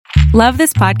Love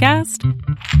this podcast?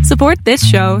 Support this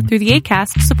show through the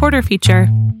Acast supporter feature.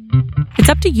 It's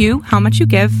up to you how much you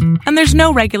give, and there's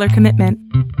no regular commitment.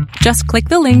 Just click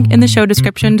the link in the show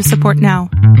description to support now.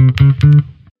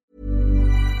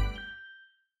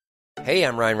 Hey,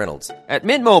 I'm Ryan Reynolds. At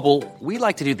Mint Mobile, we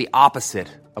like to do the opposite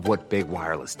of what Big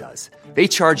Wireless does. They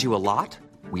charge you a lot,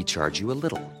 we charge you a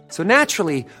little. So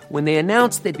naturally, when they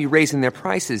announced they'd be raising their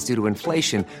prices due to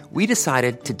inflation, we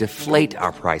decided to deflate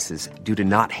our prices due to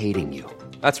not hating you.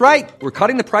 That's right. We're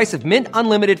cutting the price of Mint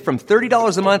Unlimited from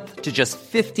 $30 a month to just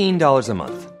 $15 a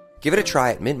month. Give it a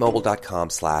try at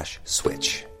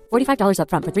mintmobile.com/switch. $45 up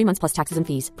front for 3 months plus taxes and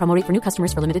fees. Promo rate for new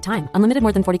customers for limited time. Unlimited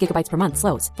more than 40 gigabytes per month.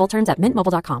 Slows full terms at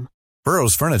mintmobile.com.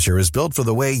 Burrow's furniture is built for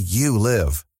the way you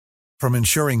live. From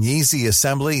ensuring easy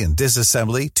assembly and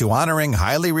disassembly to honoring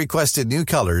highly requested new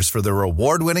colors for their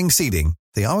award-winning seating,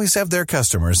 they always have their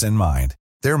customers in mind.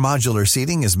 Their modular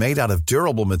seating is made out of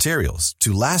durable materials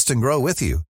to last and grow with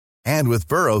you. And with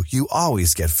Burrow, you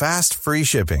always get fast, free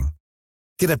shipping.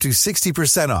 Get up to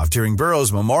 60% off during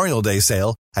Burrow's Memorial Day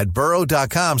sale at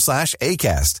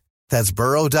burrow.com/ACAST. That's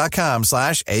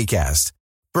burrow.com/ACAST.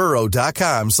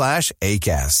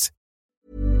 burrow.com/ACAST.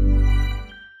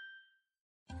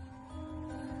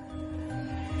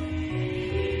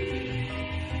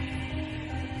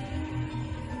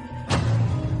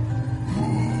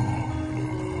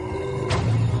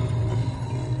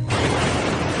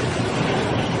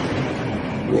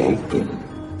 Welcome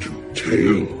to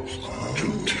Tales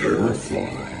to Terrify.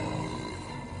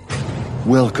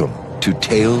 Welcome to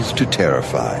Tales to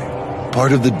Terrify,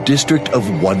 part of the District of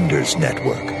Wonders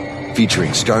network,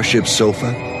 featuring Starship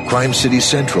Sofa, Crime City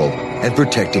Central, and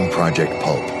Protecting Project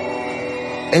Pulp.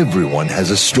 Everyone has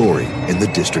a story in the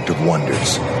District of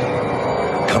Wonders.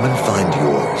 Come and find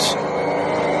yours.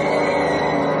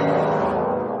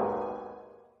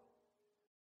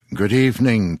 Good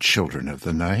evening, children of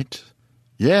the night.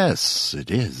 Yes, it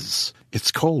is.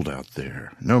 It's cold out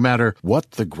there. No matter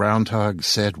what the groundhog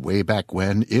said way back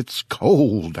when, it's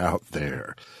cold out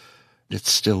there.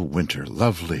 It's still winter,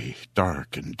 lovely,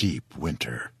 dark and deep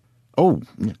winter. Oh,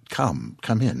 come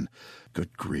in.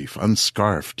 Good grief,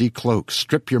 unscarf, decloak,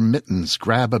 strip your mittens,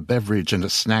 grab a beverage and a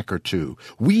snack or two.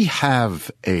 We have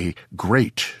a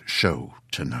great show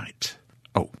tonight.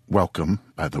 Oh, welcome,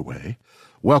 by the way.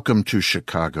 Welcome to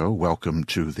Chicago. Welcome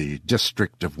to the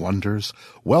District of Wonders.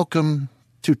 Welcome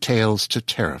to Tales to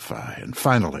Terrify. And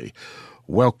finally,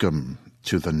 welcome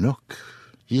to the Nook.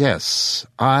 Yes,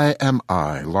 I am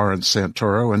Lawrence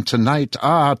Santoro, and tonight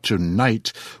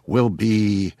will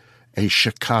be a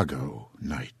Chicago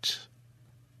night.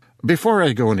 Before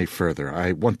I go any further,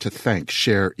 I want to thank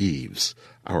Cher Eves,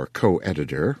 our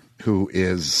co-editor, who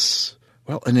is,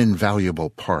 well, an invaluable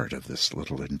part of this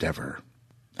little endeavor.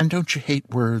 And don't you hate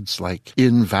words like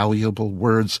invaluable,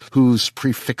 words whose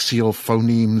prefixial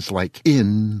phonemes like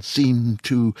in seem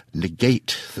to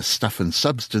negate the stuff and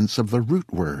substance of the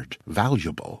root word,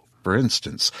 valuable? For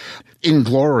instance,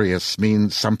 inglorious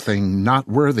means something not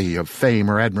worthy of fame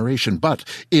or admiration, but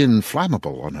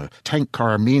inflammable on a tank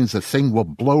car means the thing will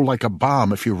blow like a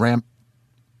bomb if you ramp.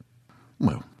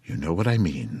 Well, you know what I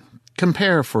mean.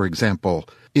 Compare, for example,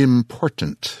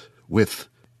 important with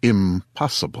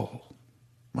impossible.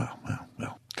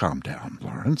 Well, calm down,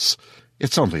 Lawrence.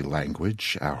 It's only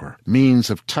language, our means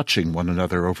of touching one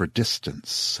another over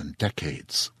distance and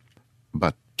decades.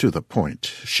 But to the point,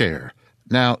 Cher.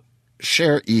 Now,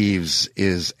 Cher Eves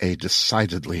is a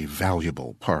decidedly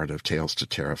valuable part of Tales to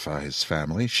Terrify's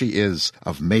family. She is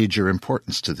of major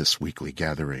importance to this weekly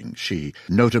gathering. She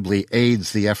notably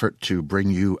aids the effort to bring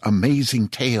you amazing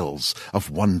tales of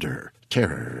wonder,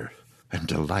 terror, and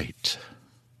delight.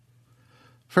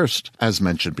 First, as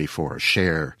mentioned before,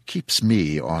 Cher keeps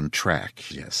me on track.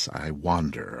 Yes, I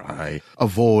wander. I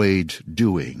avoid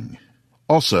doing.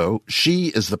 Also, she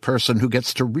is the person who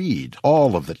gets to read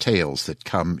all of the tales that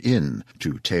come in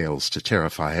to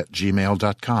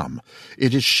talestoterrify@gmail.com.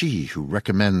 It is she who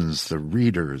recommends the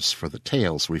readers for the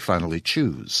tales we finally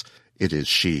choose. It is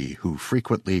she who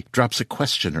frequently drops a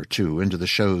question or two into the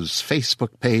show's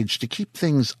Facebook page to keep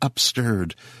things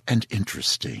upstirred and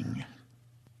interesting.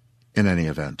 In any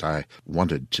event, I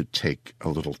wanted to take a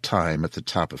little time at the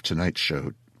top of tonight's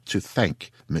show to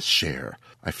thank Miss Cher.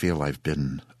 I feel I've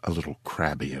been a little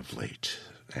crabby of late,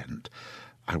 and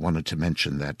I wanted to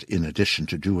mention that in addition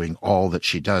to doing all that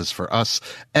she does for us,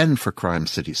 and for Crime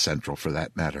City Central for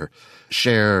that matter,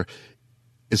 Cher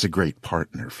is a great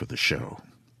partner for the show.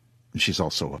 She's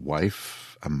also a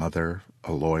wife, a mother,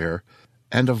 a lawyer,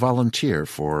 and a volunteer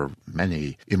for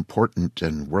many important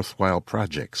and worthwhile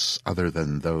projects other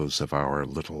than those of our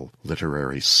little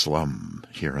literary slum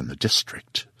here in the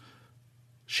district.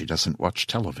 She doesn't watch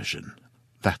television.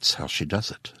 That's how she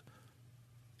does it.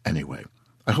 Anyway,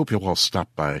 I hope you'll all stop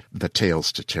by the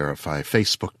Tales to Terrify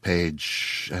Facebook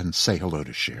page and say hello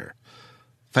to Cher.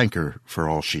 Thank her for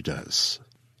all she does.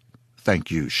 Thank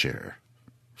you, Cher,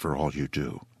 for all you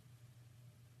do.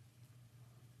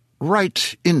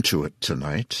 Right into it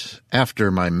tonight,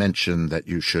 after my mention that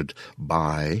you should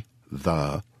buy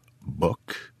the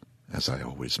book, as I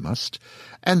always must,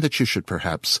 and that you should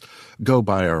perhaps go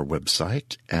by our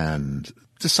website and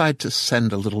decide to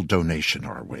send a little donation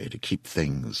our way to keep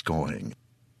things going.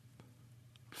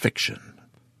 Fiction.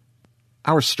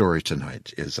 Our story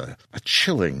tonight is a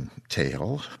chilling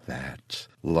tale that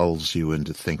lulls you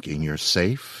into thinking you're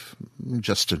safe,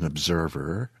 just an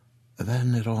observer.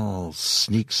 Then it all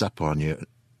sneaks up on you.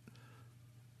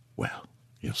 Well,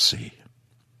 you'll see.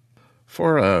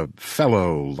 For a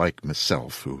fellow like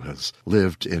myself who has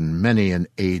lived in many an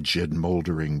aged,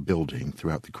 moldering building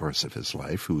throughout the course of his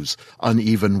life, whose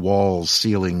uneven walls,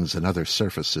 ceilings, and other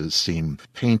surfaces seem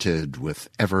painted with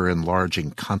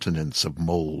ever-enlarging continents of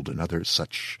mold and other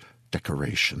such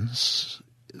decorations,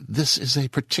 this is a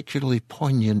particularly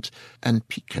poignant and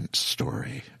piquant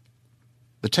story.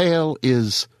 The tale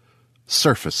is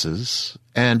Surfaces,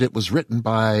 and it was written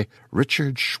by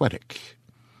Richard Chwedyk.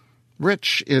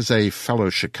 Rich is a fellow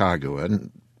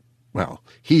Chicagoan. Well,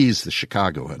 he's the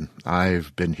Chicagoan.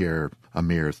 I've been here a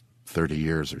mere 30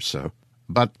 years or so.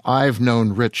 But I've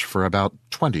known Rich for about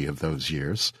 20 of those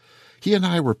years. He and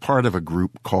I were part of a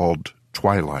group called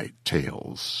Twilight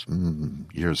Tales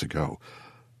years ago.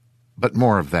 But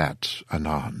more of that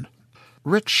anon.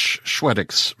 Rich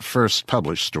Chwedyk's first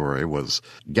published story was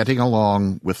Getting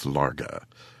Along with Larga,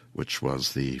 which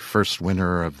was the first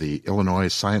winner of the Illinois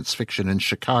Science Fiction in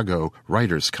Chicago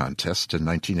Writers' Contest in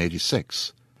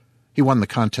 1986. He won the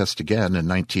contest again in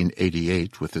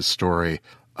 1988 with his story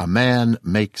A Man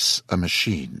Makes a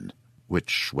Machine,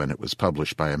 which, when it was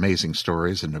published by Amazing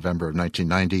Stories in November of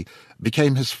 1990,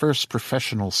 became his first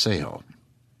professional sale.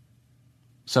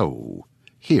 So,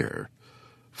 here,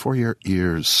 for your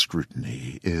ears'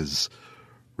 scrutiny, is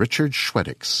Richard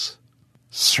Chwedyk's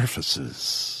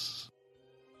Surfaces.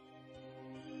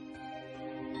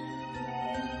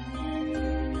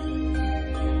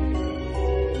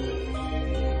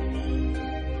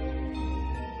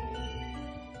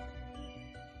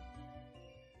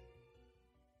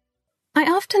 I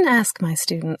often ask my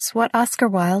students what Oscar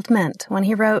Wilde meant when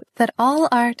he wrote that all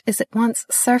art is at once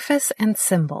surface and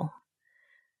symbol.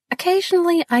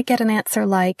 Occasionally I get an answer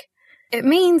like, "It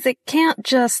means it can't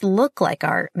just look like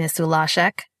art, Miss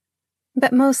Ulashek."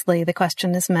 But mostly the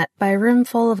question is met by a room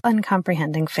full of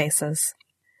uncomprehending faces.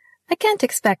 I can't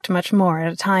expect much more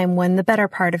at a time when the better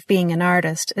part of being an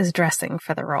artist is dressing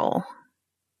for the role.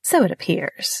 So it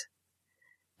appears.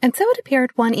 And so it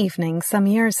appeared one evening some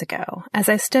years ago, as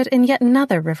I stood in yet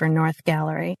another River North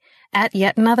gallery, at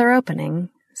yet another opening,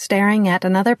 staring at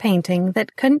another painting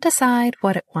that couldn't decide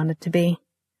what it wanted to be.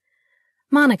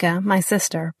 Monica, my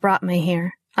sister, brought me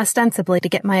here, ostensibly to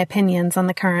get my opinions on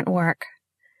the current work.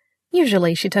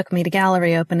 Usually she took me to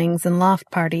gallery openings and loft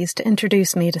parties to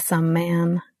introduce me to some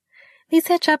man. These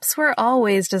hitch-ups were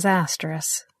always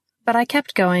disastrous, but I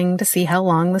kept going to see how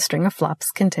long the string of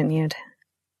flops continued.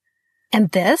 And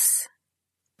this?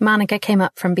 Monica came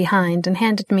up from behind and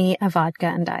handed me a vodka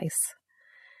and ice.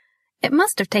 It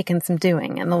must have taken some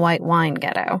doing in the white wine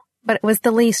ghetto, but it was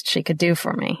the least she could do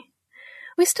for me.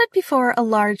 We stood before a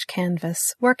large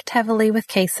canvas, worked heavily with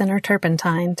casein or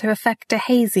turpentine to effect a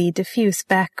hazy, diffuse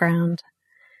background.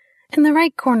 In the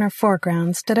right corner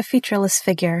foreground stood a featureless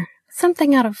figure,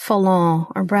 something out of Follon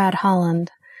or Brad Holland,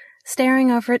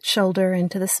 staring over its shoulder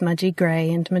into the smudgy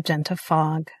gray and magenta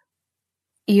fog.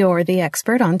 "You're the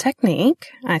expert on technique,"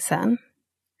 I said.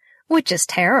 "Which is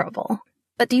terrible.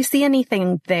 But do you see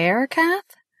anything there,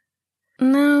 Kath?"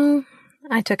 "No."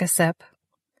 I took a sip.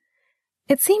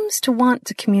 "It seems to want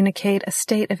to communicate a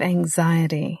state of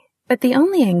anxiety, but the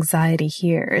only anxiety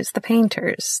here is the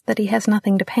painter's, that he has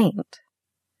nothing to paint."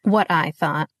 What I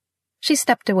thought. She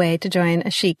stepped away to join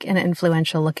a chic and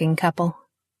influential-looking couple.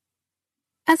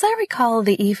 As I recall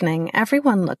the evening,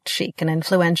 everyone looked chic and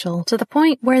influential to the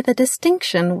point where the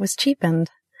distinction was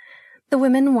cheapened. The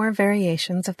women wore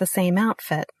variations of the same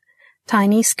outfit,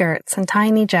 tiny skirts and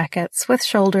tiny jackets with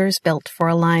shoulders built for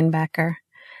a linebacker.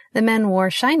 The men wore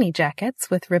shiny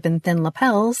jackets with ribbon-thin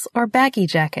lapels or baggy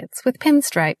jackets with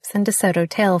pinstripes and DeSoto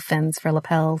tail fins for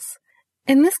lapels.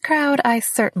 In this crowd, I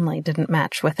certainly didn't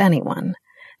match with anyone,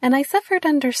 and I suffered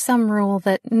under some rule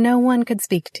that no one could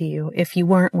speak to you if you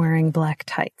weren't wearing black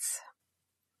tights.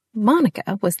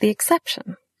 Monica was the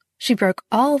exception. She broke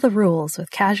all the rules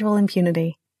with casual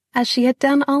impunity, as she had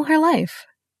done all her life.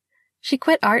 She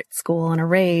quit art school in a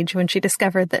rage when she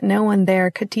discovered that no one there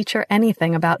could teach her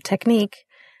anything about technique,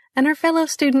 and her fellow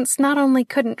students not only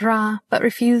couldn't draw, but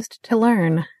refused to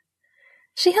learn.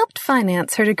 She helped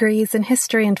finance her degrees in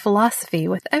history and philosophy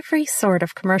with every sort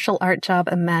of commercial art job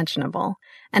imaginable,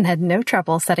 and had no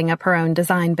trouble setting up her own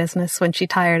design business when she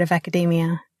tired of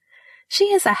academia. She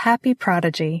is a happy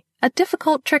prodigy, a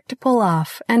difficult trick to pull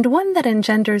off, and one that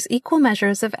engenders equal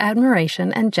measures of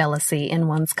admiration and jealousy in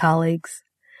one's colleagues.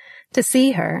 To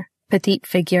see her, petite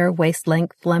figure,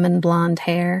 waist-length, lemon-blonde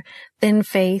hair, thin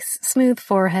face, smooth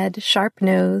forehead, sharp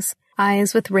nose,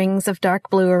 eyes with rings of dark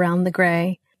blue around the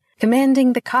gray,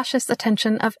 commanding the cautious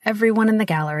attention of everyone in the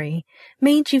gallery,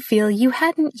 made you feel you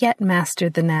hadn't yet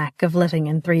mastered the knack of living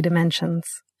in 3 dimensions.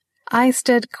 I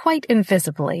stood quite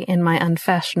invisibly in my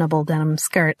unfashionable denim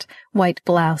skirt, white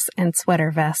blouse, and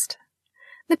sweater vest.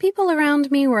 The people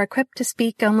around me were equipped to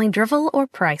speak only drivel or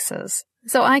prices,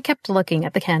 so I kept looking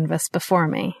at the canvas before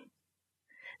me.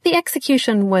 The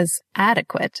execution was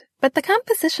adequate, but the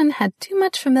composition had too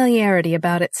much familiarity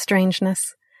about its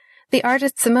strangeness. The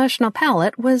artist's emotional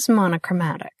palette was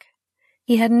monochromatic.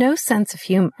 He had no sense of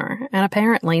humor, and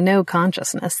apparently no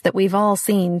consciousness that we've all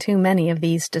seen too many of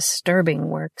these disturbing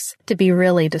works to be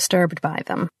really disturbed by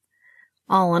them.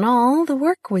 All in all, the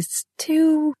work was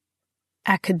too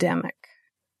academic.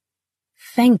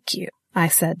 "Thank you," I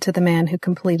said to the man who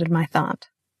completed my thought.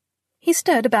 He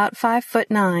stood about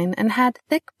 5'9" and had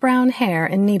thick brown hair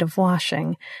in need of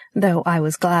washing, though I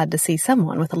was glad to see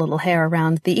someone with a little hair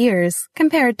around the ears,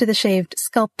 compared to the shaved,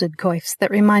 sculpted coifs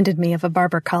that reminded me of a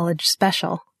Barber College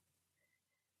special.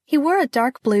 He wore a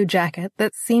dark blue jacket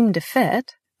that seemed to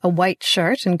fit, a white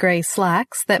shirt and gray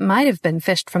slacks that might have been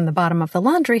fished from the bottom of the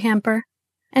laundry hamper,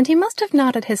 and he must have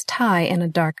knotted his tie in a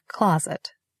dark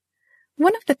closet.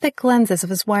 One of the thick lenses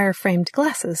of his wire-framed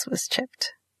glasses was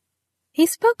chipped. He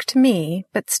spoke to me,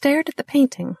 but stared at the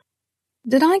painting.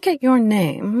 "Did I get your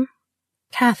name?"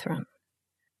 "Catherine.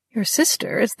 Your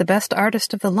sister is the best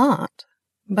artist of the lot,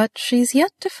 but she's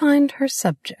yet to find her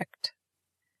subject."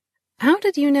 "How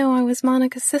did you know I was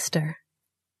Monica's sister?"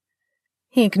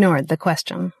 He ignored the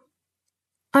question.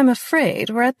 "I'm afraid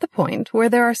we're at the point where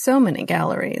there are so many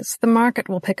galleries, the market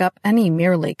will pick up any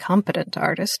merely competent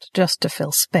artist just to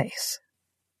fill space."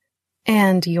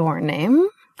 "And your name?"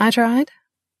 I tried.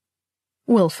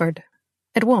 "Wilford.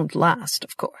 It won't last,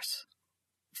 of course."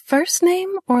 "First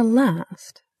name or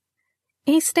last?"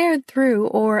 He stared through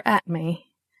or at me.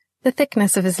 The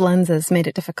thickness of his lenses made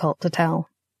it difficult to tell.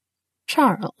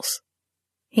 "Charles."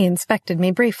 He inspected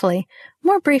me briefly,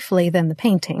 more briefly than the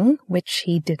painting, which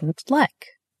he didn't like.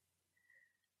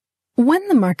 "When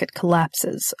the market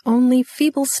collapses, only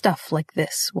feeble stuff like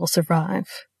this will survive.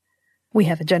 We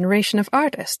have a generation of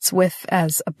artists with,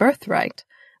 as a birthright,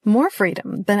 more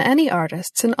freedom than any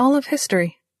artists in all of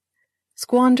history.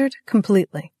 Squandered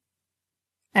completely.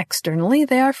 Externally,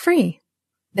 they are free.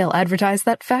 They'll advertise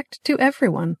that fact to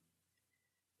everyone.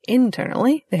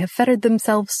 Internally, they have fettered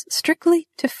themselves strictly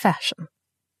to fashion.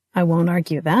 I won't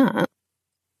argue that."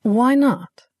 "Why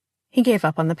not?" He gave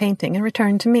up on the painting and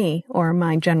returned to me, or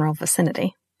my general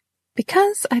vicinity.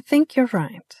 "Because I think you're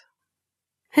right."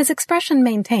 His expression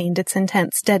maintained its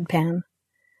intense deadpan.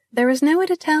 There was no way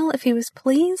to tell if he was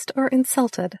pleased or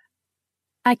insulted.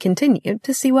 I continued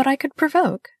to see what I could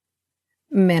provoke.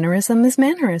 Mannerism is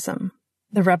mannerism.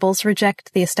 The rebels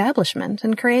reject the establishment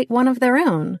and create one of their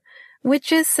own,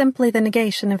 which is simply the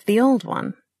negation of the old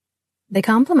one. They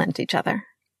complement each other.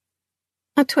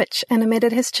 A twitch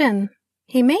animated his chin.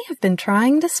 He may have been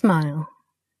trying to smile.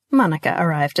 Monica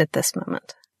arrived at this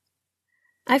moment.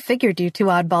 "I figured you 2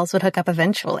 oddballs would hook up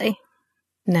eventually."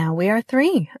 "Now we are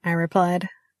 3, I replied.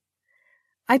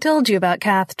 "I told you about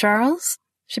Kath, Charles."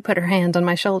 She put her hand on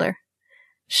my shoulder.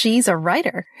 "She's a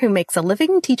writer who makes a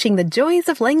living teaching the joys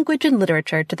of language and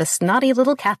literature to the snotty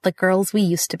little Catholic girls we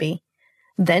used to be.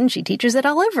 Then she teaches it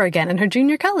all over again in her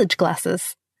junior college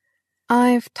classes."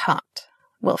 "I've taught,"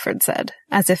 Wilford said,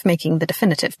 as if making the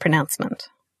definitive pronouncement.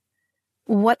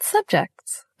 "What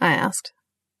subjects?" I asked.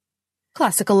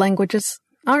 "Classical languages,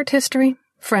 art history,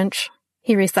 French,"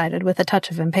 he recited with a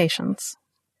touch of impatience.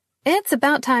 "It's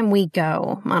about time we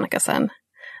go," Monica said.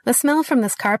 "The smell from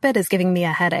this carpet is giving me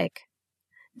a headache.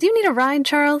 Do you need a ride,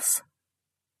 Charles?"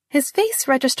 His face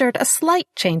registered a slight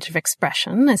change of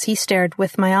expression as he stared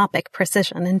with myopic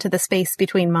precision into the space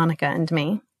between Monica and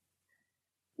me.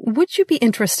 "Would you be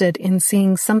interested in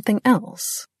seeing something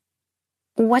else?"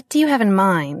 "What do you have in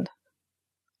mind?"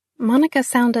 Monica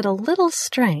sounded a little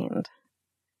strained.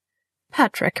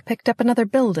 "Patrick picked up another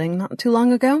building not too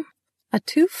long ago. A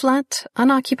 2-flat,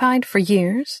 unoccupied for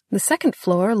years, the 2nd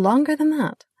floor longer than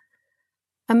that.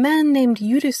 A man named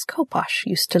Chwedyk Kopash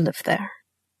used to live there.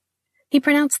 He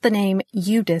pronounced the name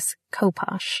Chwedyk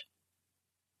Kopash.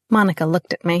 Monica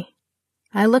looked at me.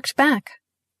 I looked back.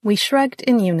 We shrugged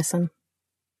in unison.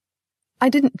 I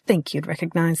didn't think you'd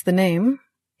recognize the name.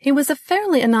 He was a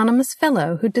fairly anonymous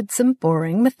fellow who did some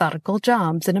boring, methodical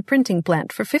jobs in a printing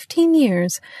plant for 15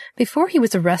 years before he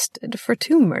was arrested for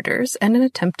 2 murders and an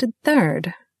attempted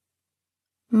 3rd.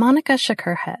 Monica shook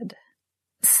her head.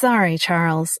 Sorry,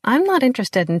 Charles, I'm not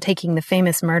interested in taking the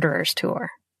famous murderers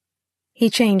tour. He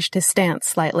changed his stance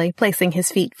slightly, placing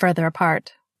his feet further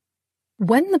apart.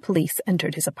 When the police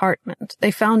entered his apartment, they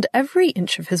found every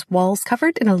inch of his walls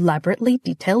covered in elaborately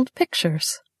detailed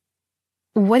pictures.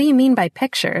 What do you mean by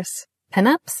pictures?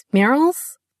 Pin-ups?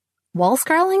 Murals? Wall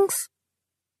scrawlings?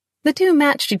 The two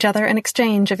matched each other in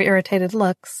exchange of irritated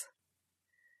looks.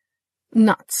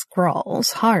 Not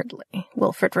scrawls, hardly,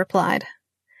 Wilfred replied.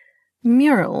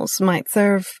 Murals might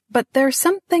serve, but there's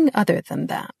something other than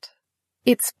that.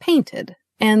 It's painted,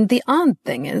 and the odd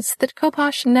thing is that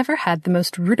Kopash never had the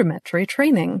most rudimentary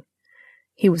training.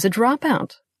 He was a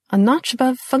dropout, a notch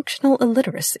above functional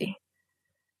illiteracy.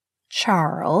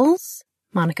 Charles,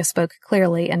 Monica spoke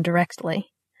clearly and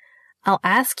directly, I'll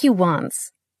ask you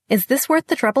once, is this worth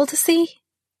the trouble to see?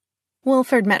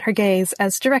 Wilfred met her gaze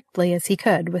as directly as he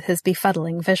could with his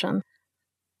befuddling vision.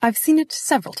 I've seen it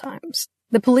several times.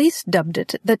 The police dubbed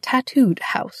it the Tattooed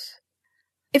House.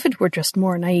 If it were just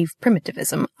more naive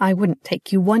primitivism, I wouldn't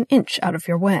take you 1 inch out of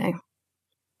your way.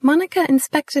 Monica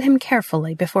inspected him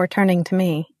carefully before turning to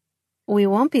me. We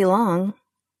won't be long.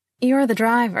 You're the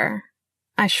driver.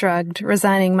 I shrugged,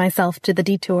 resigning myself to the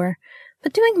detour,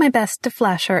 but doing my best to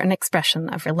flash her an expression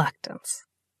of reluctance.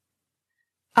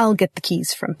 I'll get the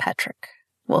keys from Patrick,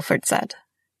 Wilfred said.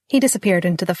 He disappeared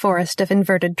into the forest of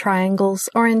inverted triangles,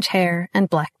 orange hair, and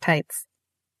black tights.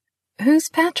 Who's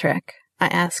Patrick? I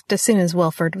asked as soon as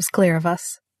Wilfred was clear of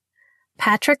us.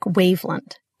 Patrick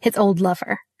Waveland, his old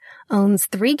lover. Owns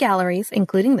 3 galleries,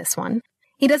 including this one.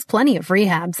 He does plenty of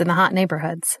rehabs in the hot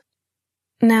neighborhoods.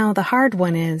 Now the hard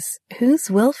one is,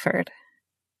 who's Wilfred?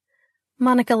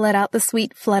 Monica let out the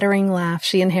sweet, fluttering laugh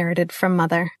she inherited from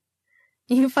Mother.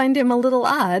 You find him a little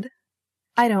odd?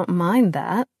 I don't mind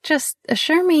that. Just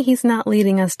assure me he's not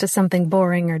leading us to something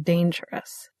boring or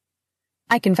dangerous.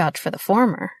 I can vouch for the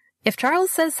former. If Charles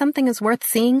says something is worth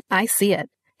seeing, I see it.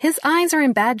 His eyes are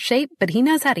in bad shape, but he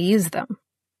knows how to use them.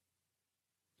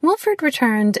 Wilfred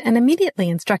returned and immediately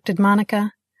instructed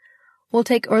Monica, We'll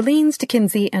take Orleans to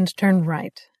Kinsey and turn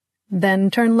right.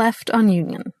 Then turn left on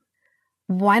Union.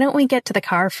 Why don't we get to the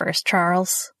car first,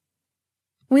 Charles?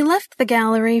 We left the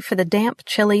gallery for the damp,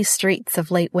 chilly streets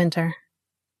of late winter.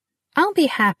 I'll be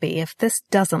happy if this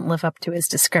doesn't live up to his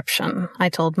description, I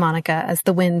told Monica as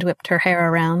the wind whipped her hair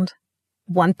around.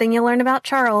 One thing you'll learn about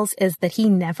Charles is that he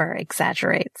never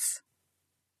exaggerates.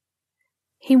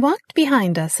 He walked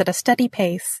behind us at a steady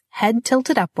pace, head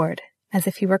tilted upward, as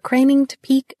if he were craning to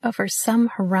peek over some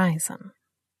horizon.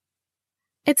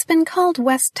 It's been called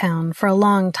West Town for a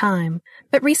long time,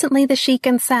 but recently the chic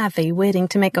and savvy waiting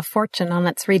to make a fortune on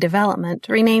its redevelopment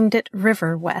renamed it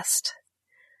River West.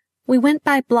 We went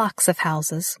by blocks of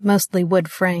houses, mostly wood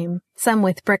frame, some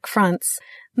with brick fronts,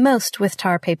 most with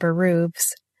tar paper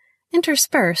roofs.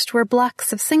 Interspersed were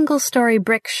blocks of single-story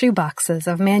brick shoeboxes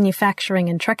of manufacturing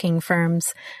and trucking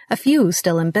firms, a few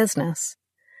still in business.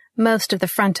 Most of the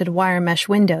fronted wire mesh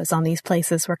windows on these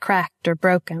places were cracked or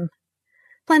broken.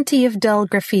 Plenty of dull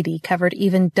graffiti covered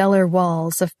even duller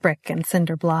walls of brick and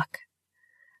cinder block.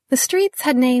 The streets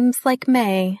had names like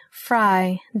May,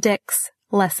 Fry, Dix,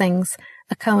 Lessings,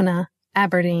 Acona,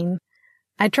 Aberdeen.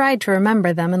 I tried to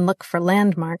remember them and look for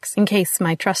landmarks in case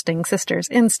my trusting sister's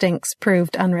instincts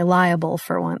proved unreliable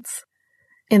for once.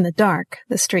 In the dark,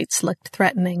 the streets looked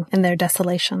threatening in their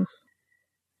desolation.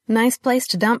 Nice place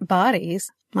to dump bodies,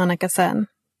 Monica said.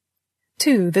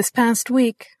 2 this past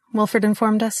week, Wilfred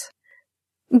informed us.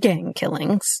 Gang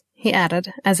killings, he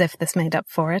added, as if this made up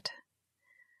for it.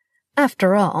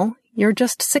 After all, you're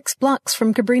just 6 blocks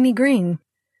from Cabrini Green.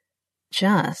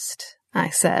 Just, I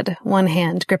said, one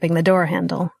hand gripping the door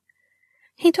handle.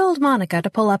 He told Monica to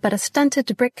pull up at a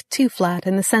stunted brick 2-flat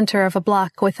in the center of a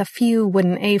block with a few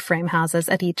wooden A-frame houses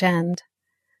at each end.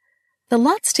 The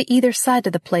lots to either side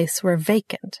of the place were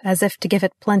vacant, as if to give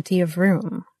it plenty of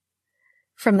room.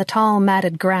 From the tall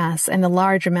matted grass and the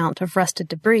large amount of rusted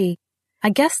debris, I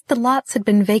guessed the lots had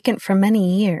been vacant for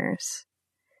many years.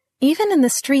 Even in the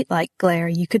streetlight glare,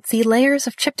 you could see layers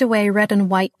of chipped-away red and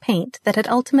white paint that had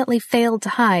ultimately failed to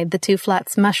hide the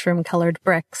 2-flats' mushroom-colored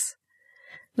bricks.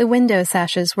 The window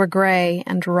sashes were gray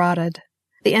and rotted.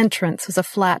 The entrance was a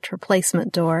flat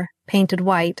replacement door, painted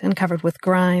white and covered with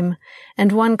grime,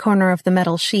 and one corner of the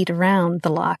metal sheet around the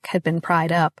lock had been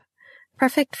pried up,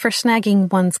 perfect for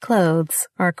snagging one's clothes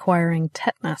or acquiring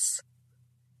tetanus.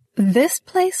 "This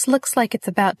place looks like it's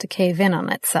about to cave in on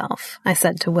itself," I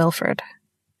said to Wilford.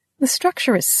 "The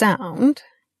structure is sound."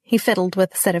 He fiddled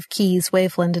with the set of keys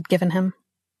Waveland had given him.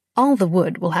 "All the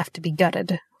wood will have to be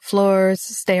gutted. Floors,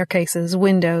 staircases,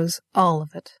 windows, all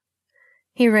of it."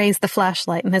 He raised the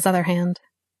flashlight in his other hand.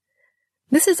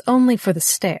 "This is only for the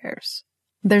stairs.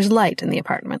 There's light in the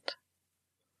apartment."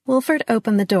 Wilford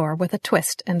opened the door with a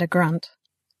twist and a grunt.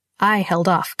 I held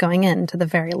off going in to the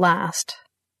very last.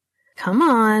 "Come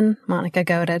on," Monica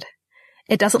goaded.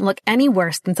 "It doesn't look any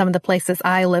worse than some of the places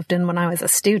I lived in when I was a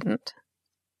student."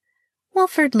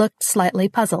 Wilford looked slightly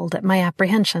puzzled at my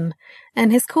apprehension,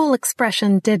 and his cool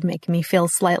expression did make me feel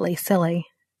slightly silly.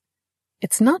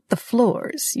 "It's not the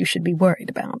floors you should be worried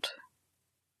about."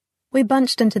 We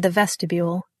bunched into the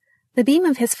vestibule. The beam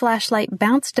of his flashlight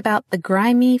bounced about the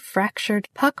grimy, fractured,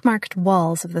 pockmarked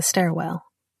walls of the stairwell.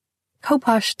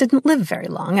 Koposh didn't live very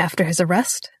long after his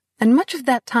arrest, and much of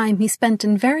that time he spent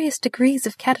in various degrees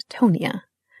of catatonia.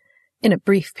 In a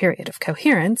brief period of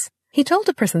coherence, he told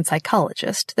a prison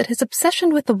psychologist that his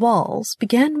obsession with the walls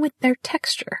began with their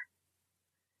texture.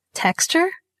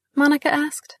 "Texture?" Monica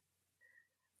asked.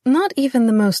 "Not even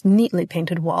the most neatly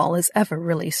painted wall is ever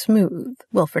really smooth,"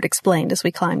 Wilford explained as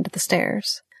we climbed the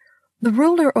stairs. "The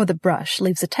roller or the brush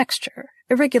leaves a texture,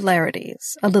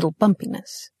 irregularities, a little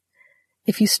bumpiness.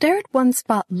 If you stare at one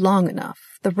spot long enough,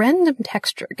 the random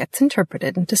texture gets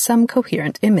interpreted into some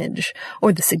coherent image,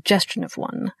 or the suggestion of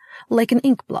one, like an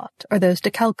ink blot or those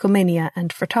decalcomania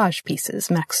and frottage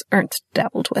pieces Max Ernst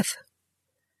dabbled with."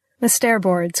 The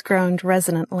stairboards groaned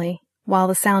resonantly, while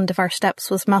the sound of our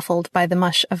steps was muffled by the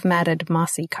mush of matted,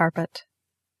 mossy carpet.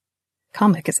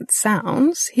 Comic as it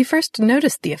sounds, he first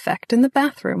noticed the effect in the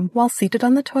bathroom while seated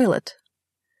on the toilet.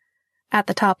 At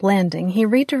the top landing, he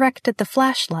redirected the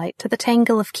flashlight to the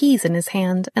tangle of keys in his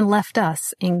hand and left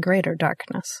us in greater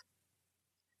darkness.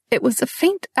 It was a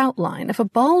faint outline of a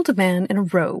bald man in a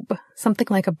robe, something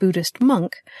like a Buddhist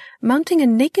monk, mounting a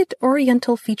naked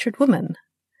Oriental-featured woman.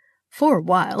 For a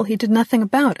while he did nothing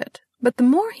about it, but the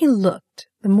more he looked,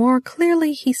 the more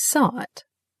clearly he saw it.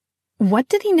 "What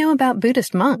did he know about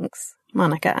Buddhist monks?"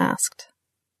 Monica asked.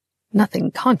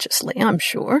 "Nothing consciously, I'm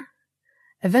sure.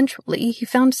 Eventually, he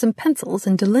found some pencils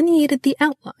and delineated the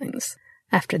outlines.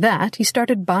 After that, he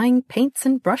started buying paints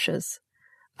and brushes.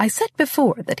 I said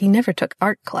before that he never took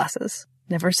art classes,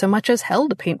 never so much as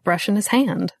held a paintbrush in his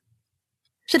hand."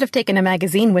 "Should have taken a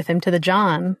magazine with him to the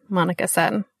John," Monica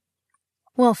said.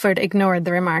 Wilford ignored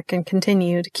the remark and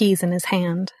continued, keys in his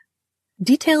hand.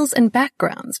 Details and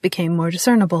backgrounds became more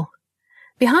discernible.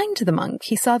 Behind the monk,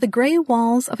 he saw the gray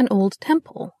walls of an old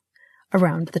temple.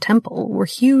 Around the temple were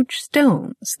huge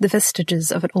stones, the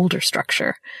vestiges of an older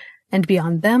structure, and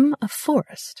beyond them a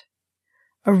forest.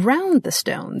 Around the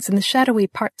stones, in the shadowy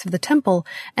parts of the temple,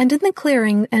 and in the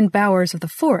clearing and bowers of the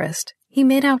forest, he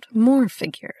made out more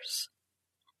figures.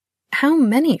 "How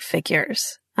many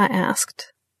figures?" I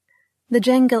asked. The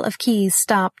jangle of keys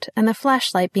stopped, and the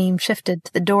flashlight beam shifted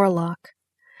to the door lock.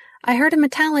 I heard a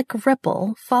metallic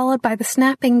ripple, followed by the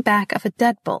snapping back of a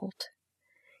deadbolt.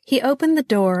 He opened the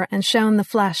door and shone the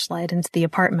flashlight into the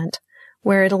apartment,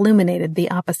 where it illuminated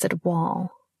the opposite wall.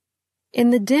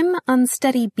 In the dim,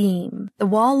 unsteady beam, the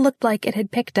wall looked like it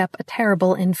had picked up a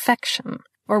terrible infection,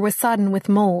 or was sodden with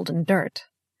mold and dirt.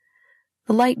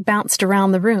 The light bounced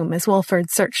around the room as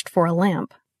Wilford searched for a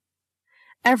lamp.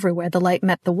 Everywhere the light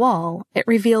met the wall, it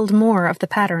revealed more of the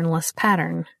patternless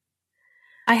pattern.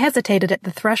 I hesitated at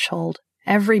the threshold,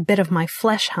 every bit of my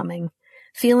flesh humming,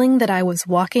 feeling that I was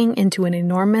walking into an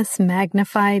enormous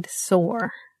magnified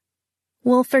sore.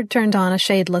 Wilford turned on a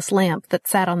shadeless lamp that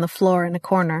sat on the floor in a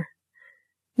corner.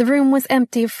 The room was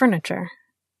empty of furniture.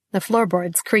 The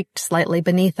floorboards creaked slightly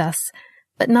beneath us,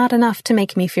 but not enough to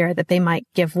make me fear that they might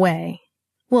give way.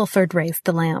 Wilford raised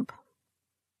the lamp.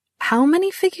 "How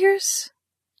many figures?"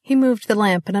 He moved the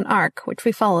lamp in an arc, which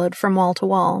we followed from wall to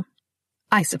wall.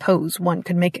 "I suppose one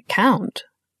could make it count,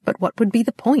 but what would be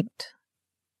the point?"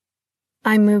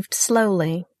 I moved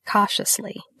slowly,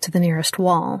 cautiously, to the nearest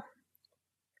wall.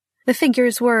 The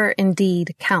figures were,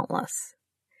 indeed, countless.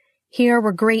 Here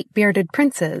were great bearded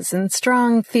princes and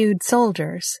strong-thewed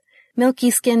soldiers,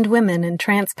 milky-skinned women in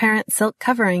transparent silk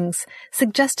coverings,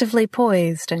 suggestively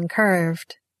poised and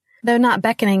curved. Though not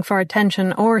beckoning for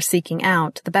attention or seeking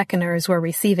out, the beckoners were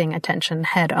receiving attention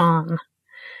head-on.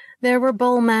 There were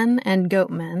bull-men and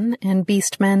goat-men and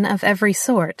beast-men of every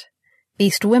sort,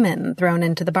 beast women thrown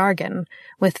into the bargain,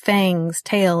 with fangs,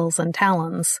 tails, and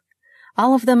talons.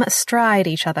 all of them astride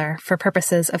each other for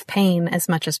purposes of pain as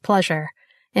much as pleasure,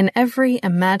 in every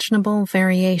imaginable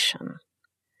variation.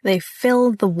 They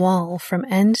filled the wall from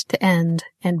end to end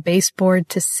and baseboard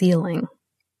to ceiling.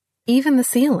 Even the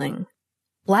ceiling.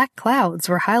 Black clouds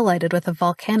were highlighted with a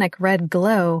volcanic red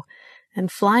glow,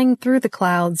 and flying through the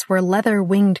clouds were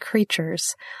leather-winged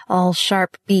creatures, all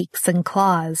sharp beaks and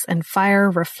claws and fire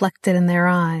reflected in their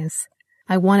eyes.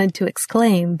 I wanted to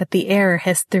exclaim, but the air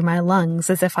hissed through my lungs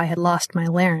as if I had lost my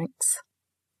larynx.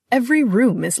 "Every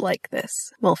room is like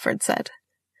this," Wilford said.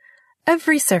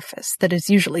 "Every surface that is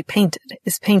usually painted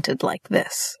is painted like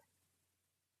this."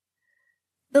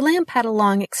 The lamp had a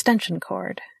long extension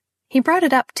cord. He brought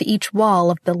it up to each wall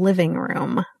of the living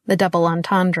room. The double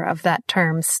entendre of that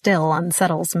term still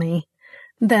unsettles me.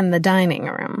 Then the dining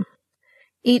room.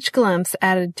 Each glimpse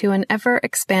added to an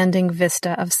ever-expanding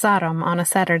vista of Sodom on a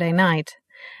Saturday night,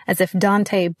 as if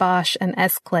Dante, Bosch, and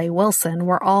S. Clay Wilson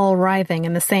were all writhing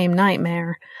in the same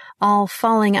nightmare, all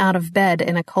falling out of bed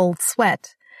in a cold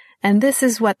sweat, and this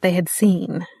is what they had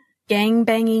seen.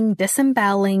 Gang-banging,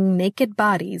 disemboweling, naked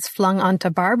bodies flung onto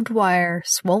barbed wire,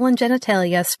 swollen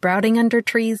genitalia sprouting under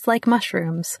trees like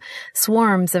mushrooms,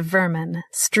 swarms of vermin,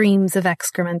 streams of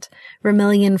excrement,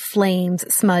 vermilion flames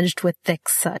smudged with thick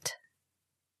soot.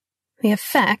 The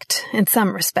effect, in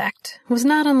some respect, was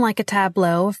not unlike a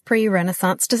tableau of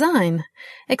pre-Renaissance design,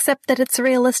 except that its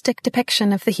realistic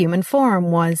depiction of the human form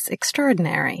was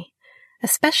extraordinary,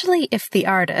 especially if the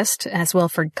artist, as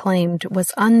Wilford claimed,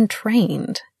 was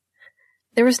untrained.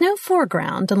 There was no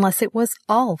foreground unless it was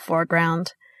all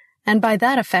foreground, and by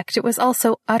that effect it was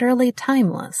also utterly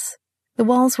timeless. The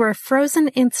walls were a frozen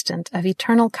instant of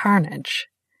eternal carnage.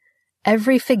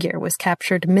 Every figure was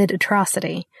captured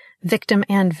mid-atrocity, victim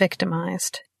and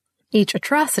victimized. Each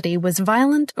atrocity was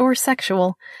violent or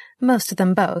sexual, most of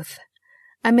them both.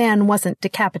 A man wasn't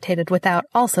decapitated without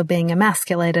also being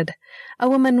emasculated. A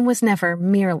woman was never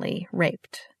merely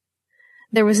raped.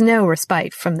 There was no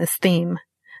respite from this theme.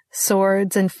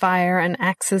 Swords and fire and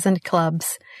axes and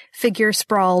clubs, figures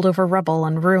sprawled over rubble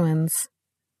and ruins.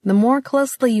 The more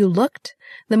closely you looked,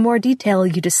 the more detail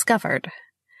you discovered.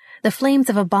 The flames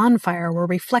of a bonfire were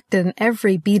reflected in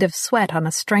every bead of sweat on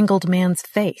a strangled man's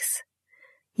face.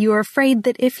 You were afraid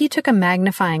that if you took a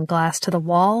magnifying glass to the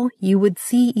wall, you would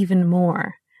see even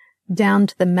more, down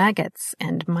to the maggots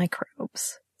and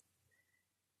microbes.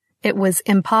 It impossible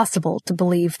impossible to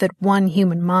believe that one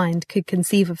human mind could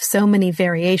conceive of so many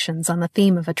variations on the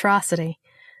theme of atrocity.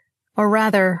 Or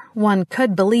rather, one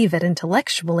could believe it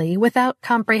intellectually without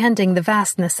comprehending the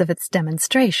vastness of its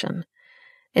demonstration,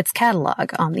 its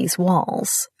catalogue on these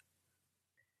walls.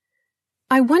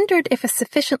 I wondered if a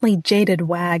sufficiently jaded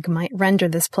wag might render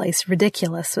this place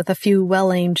ridiculous with a few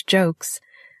well-aimed jokes,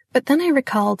 but then I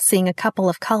recalled seeing a couple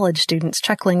of college students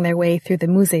chuckling their way through the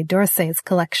Musée d'Orsay's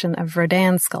collection of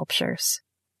Rodin sculptures.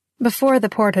 Before the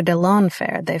Porte de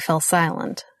l'Enfer they fell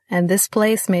silent, and this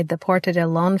place made the Porte de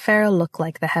l'Enfer look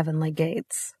like the heavenly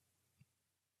gates.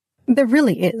 "There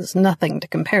really is nothing to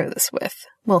compare this with,"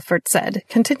 Wilford said,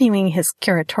 continuing his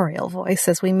curatorial voice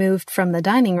as we moved from the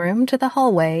dining room to the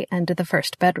hallway and to the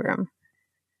first bedroom.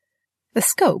 "The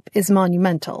scope is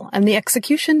monumental, and the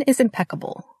execution is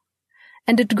impeccable.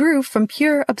 And it grew from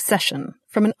pure obsession,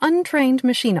 from an untrained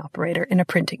machine operator in a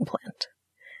printing plant.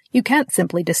 You can't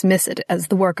simply dismiss it as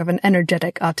the work of an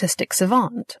energetic autistic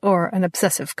savant or an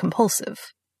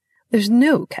obsessive-compulsive. There's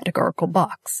no categorical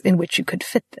box in which you could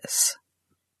fit this."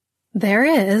 "There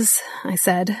is," I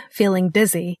said, feeling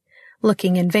dizzy,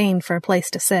 looking in vain for a place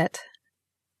to sit.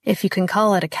 "If you can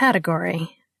call it a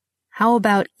category. How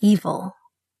about evil?"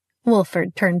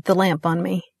 Wilford turned the lamp on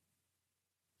me.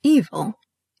 "Evil?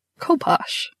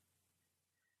 Koposh."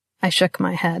 I shook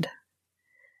my head.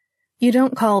 "You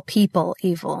don't call people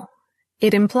evil.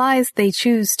 It implies they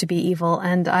choose to be evil,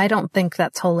 and I don't think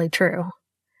that's wholly true.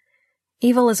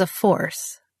 Evil is a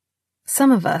force.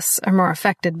 Some of us are more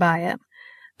affected by it,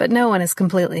 but no one is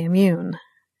completely immune.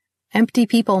 Empty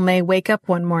people may wake up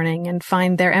one morning and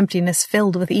find their emptiness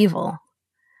filled with evil."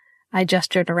 I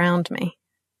gestured around me.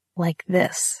 "Like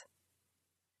this."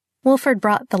 Wilford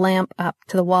brought the lamp up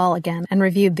to the wall again and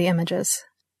reviewed the images.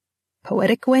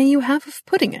 "Poetic way you have of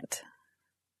putting it."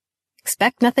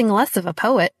 "Expect nothing less of a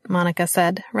poet," Monica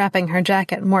said, wrapping her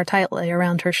jacket more tightly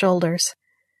around her shoulders.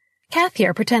 "Kath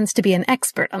here pretends to be an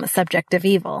expert on the subject of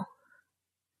evil."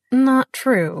 "Not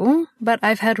true, but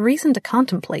I've had reason to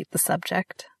contemplate the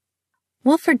subject."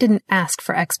 Wilford didn't ask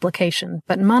for explication,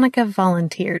 but Monica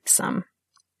volunteered some.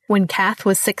 "When Kath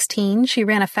was 16, she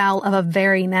ran afoul of a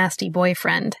very nasty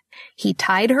boyfriend. He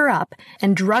tied her up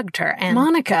and drugged her and—"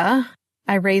 "Monica!"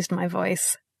 I raised my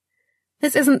voice.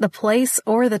 "This isn't the place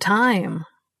or the time."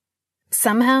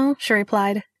 Somehow, she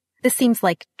replied, this seems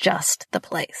like just the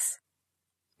place.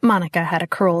 Monica had a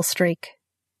cruel streak.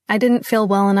 I didn't feel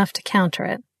well enough to counter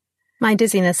it. My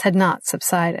dizziness had not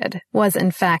subsided, was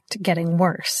in fact getting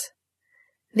worse.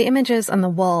 The images on the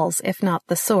walls, if not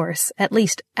the source, at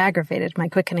least aggravated my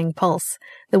quickening pulse,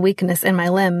 the weakness in my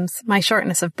limbs, my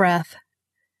shortness of breath.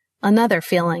 Another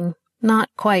feeling, not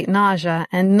quite nausea,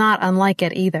 and not unlike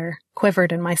it either,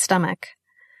 quivered in my stomach.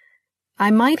 I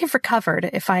might have recovered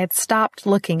if I had stopped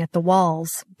looking at the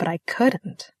walls, but I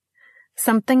couldn't.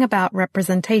 Something about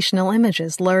representational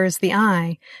images lures the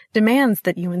eye, demands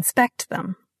that you inspect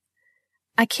them.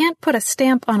 I can't put a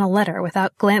stamp on a letter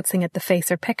without glancing at the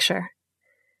face or picture.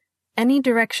 Any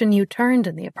direction you turned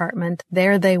in the apartment,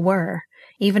 there they were,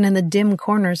 even in the dim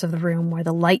corners of the room where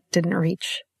the light didn't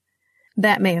reach.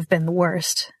 That may have been the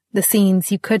worst. The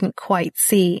scenes you couldn't quite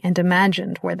see and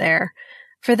imagined were there,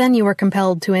 for then you were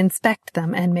compelled to inspect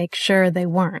them and make sure they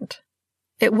weren't.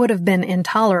 It would have been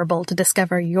intolerable to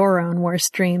discover your own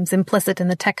worst dreams implicit in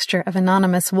the texture of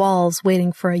anonymous walls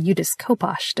waiting for a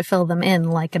Chwedyk to fill them in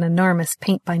like an enormous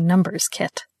paint-by-numbers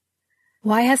kit.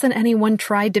 Why hasn't anyone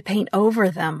tried to paint over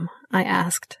them? I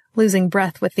asked, losing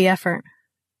breath with the effort.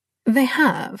 They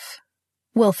have.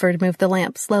 Wilford moved the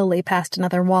lamp slowly past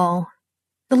another wall.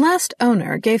 The last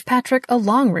owner gave Patrick a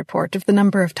long report of the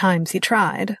number of times he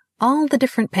tried, all the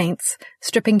different paints,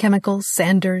 stripping chemicals,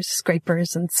 sanders,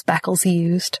 scrapers, and spackles he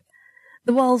used.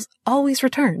 The walls always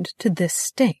returned to this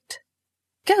state.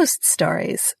 Ghost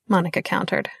stories, Monica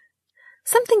countered.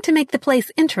 Something to make the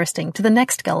place interesting to the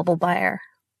next gullible buyer.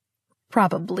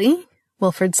 Probably,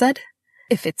 Wilford said.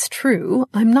 If it's true,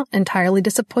 I'm not entirely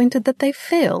disappointed that they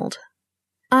failed.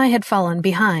 I had fallen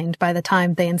behind by the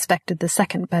time they inspected the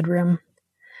second bedroom.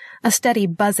 A steady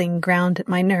buzzing ground at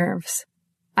my nerves.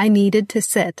 I needed to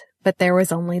sit, but there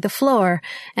was only the floor,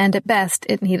 and at best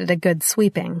it needed a good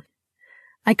sweeping.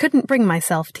 I couldn't bring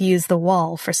myself to use the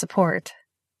wall for support.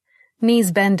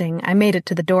 Knees bending, I made it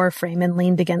to the door frame and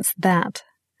leaned against that.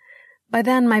 By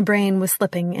then my brain was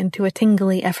slipping into a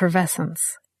tingly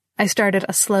effervescence. I started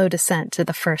a slow descent to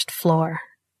the first floor.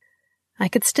 I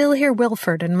could still hear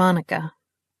Wilford and Monica.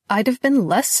 I'd have been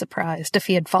less surprised if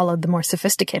he had followed the more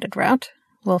sophisticated route,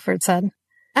 Wilford said.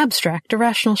 Abstract,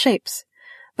 irrational shapes.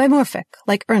 Bimorphic,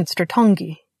 like Ernst or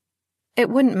Tongi. It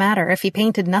wouldn't matter if he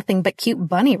painted nothing but cute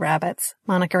bunny rabbits,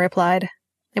 Monica replied.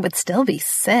 It would still be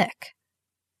sick.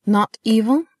 Not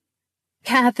evil?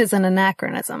 Kath is an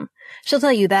anachronism. She'll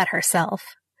tell you that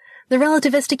herself. The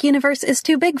relativistic universe is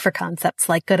too big for concepts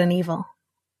like good and evil.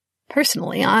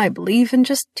 Personally, I believe in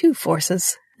just two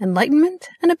forces, enlightenment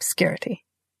and obscurity.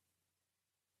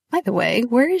 By the way,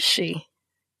 where is she?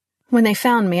 When they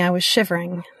found me, I was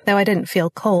shivering, though I didn't feel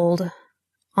cold.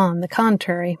 On the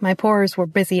contrary, my pores were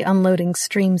busy unloading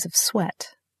streams of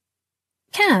sweat.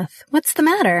 Kath, what's the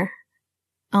matter?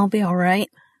 I'll be all right,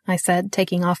 I said,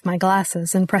 taking off my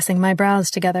glasses and pressing my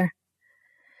brows together.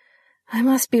 I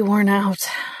must be worn out.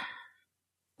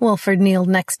 Wilford kneeled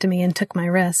next to me and took my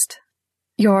wrist.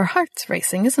 Your heart's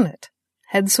racing, isn't it?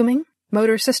 Head swimming?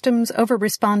 Motor systems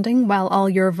over-responding while all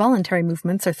your voluntary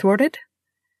movements are thwarted?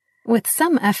 With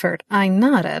some effort, I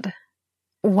nodded.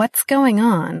 What's going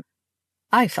on?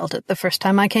 I felt it the first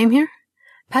time I came here.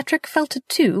 Patrick felt it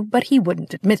too, but he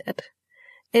wouldn't admit it.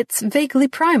 It's vaguely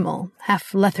primal,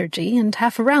 half lethargy and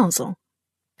half arousal.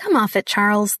 Come off it,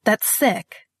 Charles. That's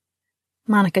sick.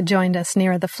 Monica joined us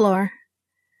near the floor.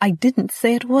 I didn't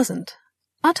say it wasn't.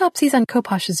 Autopsies on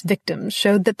Kopash's victims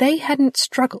showed that they hadn't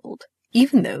struggled,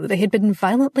 even though they had been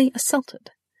violently assaulted.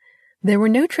 There were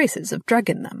no traces of drug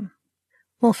in them.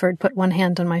 Wilford put one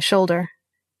hand on my shoulder.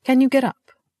 Can you get up?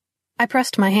 I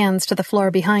pressed my hands to the floor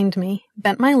behind me,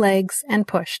 bent my legs, and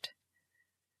pushed.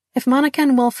 If Monica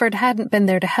and Wilford hadn't been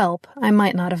there to help, I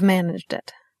might not have managed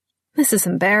it. This is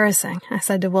embarrassing, I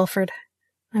said to Wilford.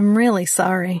 I'm really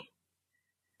sorry.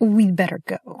 We'd better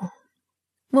go.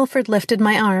 Wilford lifted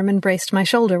my arm and braced my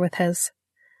shoulder with his.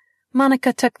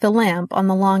 Monica took the lamp on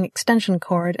the long extension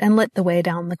cord and lit the way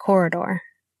down the corridor.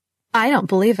 I don't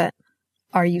believe it.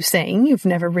 Are you saying you've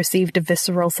never received a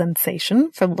visceral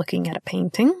sensation from looking at a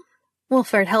painting?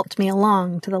 Wilford helped me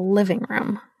along to the living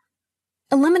room.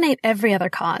 Eliminate every other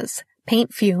cause,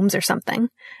 paint fumes or something,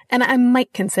 and I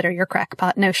might consider your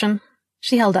crackpot notion.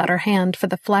 She held out her hand for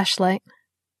the flashlight.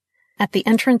 At the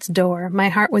entrance door, my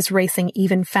heart was racing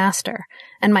even faster,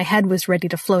 and my head was ready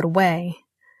to float away.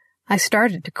 I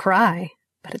started to cry,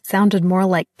 but it sounded more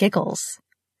like giggles.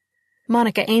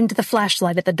 Monica aimed the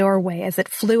flashlight at the doorway as it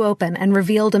flew open and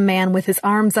revealed a man with his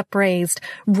arms upraised,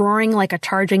 roaring like a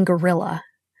charging gorilla.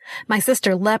 My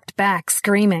sister leapt back,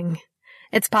 screaming.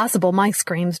 It's possible my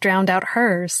screams drowned out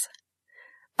hers.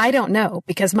 I don't know,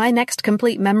 because my next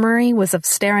complete memory was of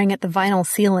staring at the vinyl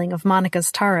ceiling of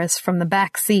Monica's Taurus from the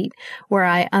back seat, where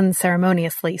I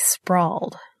unceremoniously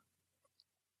sprawled.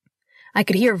 I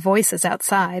could hear voices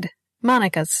outside,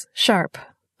 Monica's, sharp,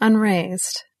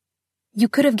 unraised. You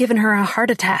could have given her a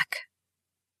heart attack.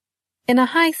 In a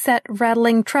high-set,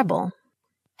 rattling treble.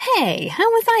 Hey, how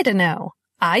was I to know?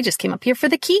 I just came up here for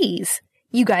the keys.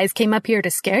 You guys came up here to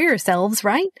scare yourselves,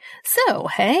 right? So,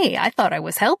 hey, I thought I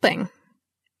was helping.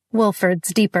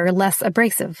 Wilford's deeper, less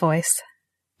abrasive voice.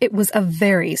 It was a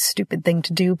very stupid thing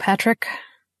to do, Patrick.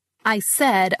 I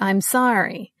said I'm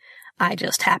sorry. I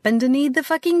just happened to need the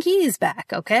fucking keys back,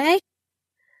 okay?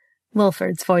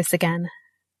 Wilford's voice again.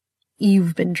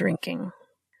 You've been drinking.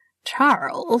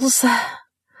 Charles,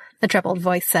 the troubled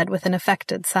voice said with an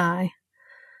affected sigh.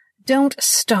 Don't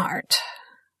start.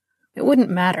 It wouldn't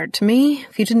matter to me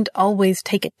if you didn't always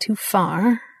take it too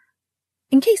far.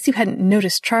 In case you hadn't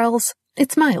noticed, Charles,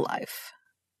 it's my life.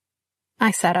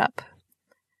 I sat up.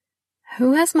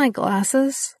 Who has my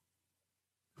glasses?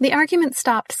 The argument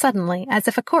stopped suddenly, as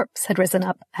if a corpse had risen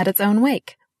up at its own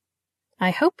wake.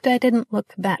 I hoped I didn't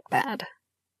look that bad.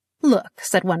 Look,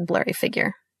 said one blurry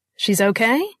figure. She's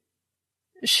okay?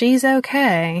 She's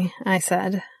okay, I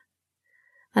said.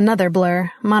 Another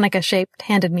blur, Monica-shaped,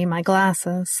 handed me my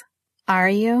glasses. Are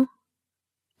you?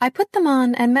 I put them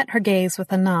on and met her gaze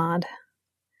with a nod.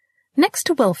 Next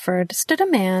to Wilford stood a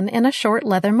man in a short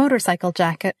leather motorcycle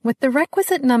jacket with the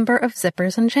requisite number of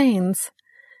zippers and chains.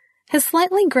 His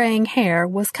slightly graying hair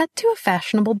was cut to a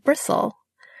fashionable bristle.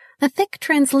 The thick,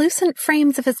 translucent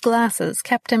frames of his glasses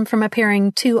kept him from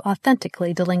appearing too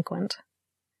authentically delinquent.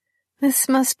 This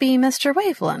must be Mr.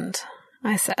 Waveland,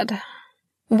 I said.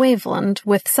 Waveland,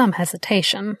 with some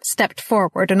hesitation, stepped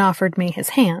forward and offered me his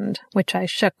hand, which I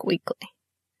shook weakly.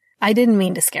 I didn't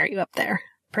mean to scare you up there.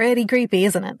 Pretty creepy,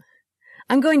 isn't it?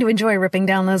 I'm going to enjoy ripping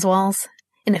down those walls.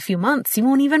 In a few months, you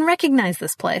won't even recognize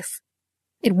this place.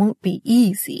 It won't be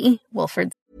easy,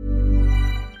 Wilford.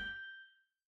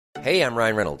 Hey, I'm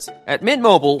Ryan Reynolds. At Mint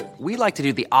Mobile, we like to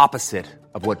do the opposite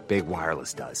of what Big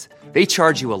Wireless does. They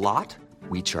charge you a lot.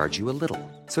 We charge you a little.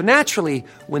 So naturally,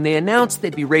 when they announced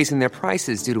they'd be raising their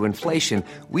prices due to inflation,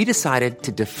 we decided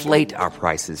to deflate our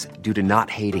prices due to not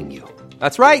hating you.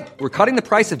 That's right. We're cutting the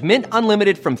price of Mint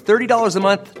Unlimited from $30 a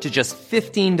month to just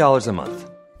 $15 a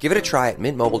month. Give it a try at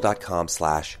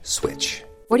mintmobile.com/switch.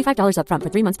 $45 up front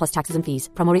for 3 months plus taxes and fees.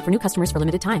 Promo rate for new customers for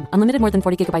limited time. Unlimited more than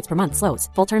 40 gigabytes per month. Slows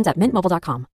full terms at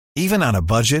mintmobile.com. Even on a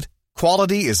budget,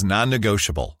 quality is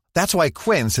non-negotiable. That's why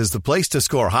Quince is the place to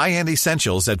score high-end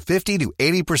essentials at 50 to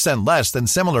 80% less than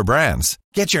similar brands.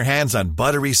 Get your hands on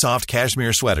buttery soft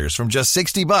cashmere sweaters from just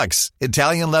 $60,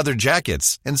 Italian leather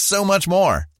jackets, and so much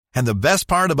more. And the best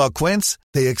part about Quince,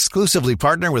 they exclusively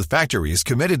partner with factories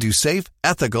committed to safe,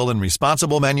 ethical, and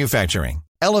responsible manufacturing.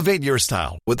 Elevate your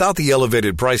style without the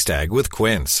elevated price tag with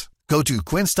Quince. Go to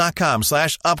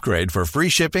quince.com/upgrade for free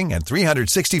shipping and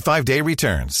 365-day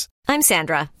returns. I'm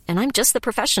Sandra, and I'm just the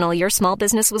professional your small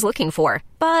business was looking for.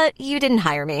 But you didn't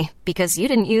hire me because you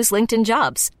didn't use LinkedIn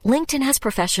Jobs. LinkedIn has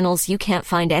professionals you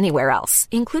can't find anywhere else,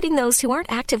 including those who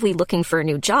aren't actively looking for a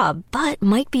new job, but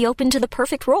might be open to the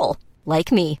perfect role,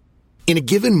 like me. In a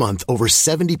given month, over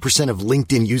 70% of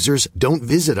LinkedIn users don't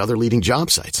visit other leading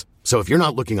job sites. So if you're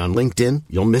not looking on LinkedIn,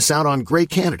 you'll miss out on great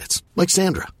candidates like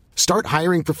Sandra. Start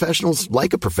hiring professionals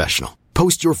like a professional.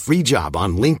 Post your free job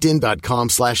on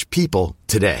linkedin.com/people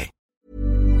today.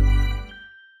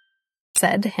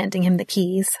 Said, handing him the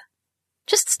keys.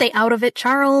 Just stay out of it,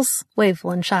 Charles,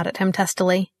 Waveland shot at him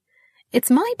testily. It's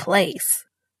my place.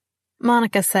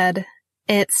 Monica said,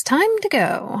 It's time to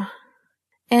go.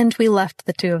 And we left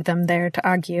the two of them there to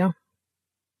argue.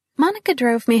 Monica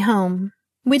drove me home.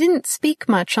 We didn't speak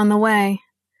much on the way.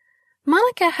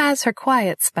 Monica has her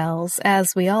quiet spells,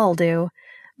 as we all do,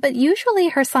 but usually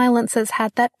her silences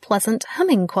had that pleasant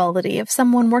humming quality of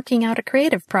someone working out a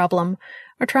creative problem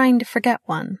or trying to forget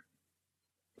one.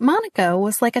 Monica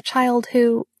was like a child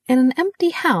who, in an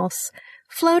empty house,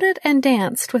 floated and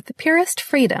danced with the purest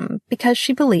freedom because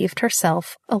she believed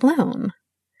herself alone.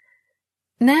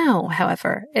 Now,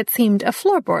 however, it seemed a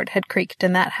floorboard had creaked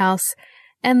in that house,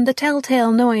 and the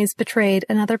telltale noise betrayed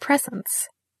another presence.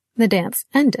 The dance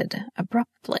ended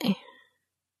abruptly.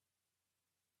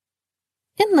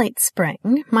 In late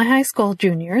spring, my high school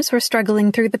juniors were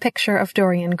struggling through the picture of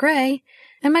Dorian Gray,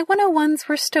 and my 101s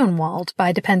were stonewalled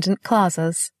by dependent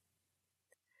clauses.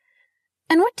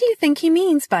 And what do you think he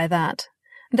means by that?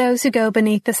 Those who go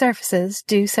beneath the surfaces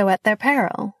do so at their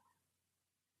peril.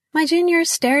 My juniors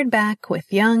stared back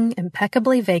with young,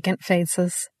 impeccably vacant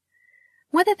faces.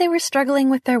 Whether they were struggling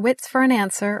with their wits for an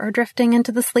answer or drifting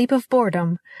into the sleep of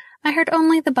boredom, I heard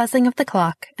only the buzzing of the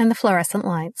clock and the fluorescent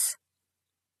lights.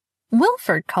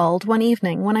 Wilford called one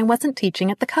evening when I wasn't teaching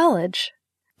at the college.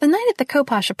 The night at the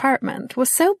Koposh apartment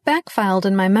was so backfiled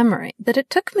in my memory that it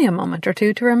took me a moment or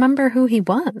two to remember who he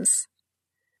was.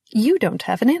 "You don't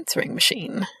have an answering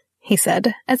machine," he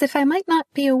said, as if I might not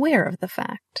be aware of the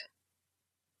fact.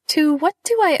 "To what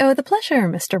do I owe the pleasure,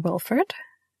 Mr. Wilford?"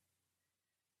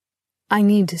 "I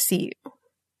need to see you."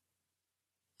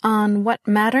 "On what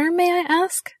matter, may I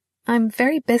ask? I'm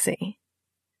very busy."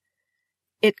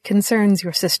 "It concerns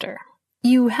your sister.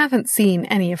 You haven't seen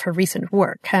any of her recent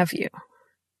work, have you?"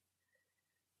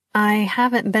 "I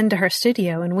haven't been to her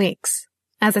studio in weeks.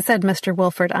 As I said, Mr.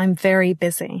 Wilford, I'm very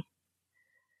busy."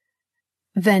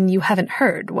 "Then you haven't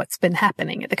heard what's been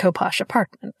happening at the Koposh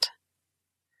apartment?"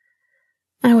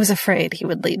 I was afraid he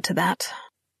would lead to that.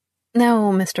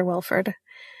 "No, Mr. Wilford.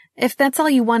 If that's all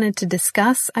you wanted to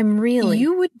discuss,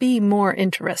 You would be more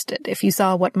interested if you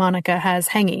saw what Monica has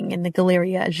hanging in the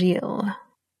Galeria Gilles."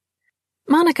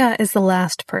 Monica is the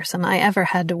last person I ever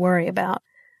had to worry about,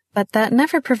 but that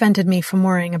never prevented me from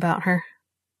worrying about her.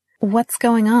 "What's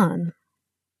going on?"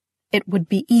 "It would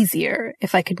be easier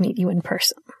if I could meet you in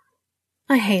person."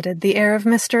 I hated the air of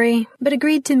mystery, but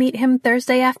agreed to meet him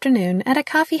Thursday afternoon at a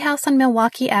coffee house on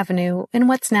Milwaukee Avenue in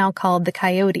what's now called the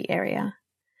Coyote area.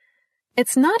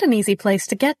 It's not an easy place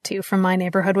to get to from my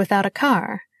neighborhood without a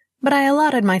car, but I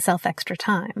allotted myself extra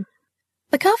time.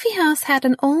 The coffee house had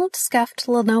an old, scuffed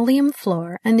linoleum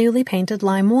floor and newly painted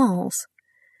lime walls.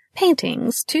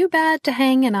 Paintings, too bad to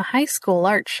hang in a high school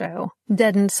art show,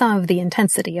 deadened some of the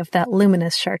intensity of that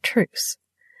luminous chartreuse.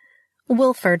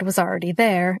 Wilford was already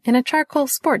there, in a charcoal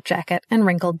sport jacket and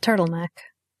wrinkled turtleneck.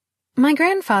 "My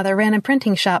grandfather ran a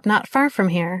printing shop not far from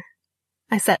here."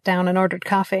 I sat down and ordered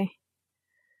coffee.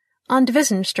 "On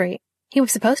Division Street. He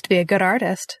was supposed to be a good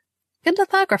artist. Good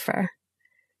lithographer.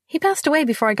 He passed away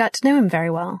before I got to know him very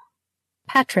well."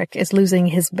 "Patrick is losing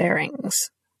his bearings."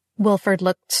 Wilford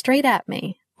looked straight at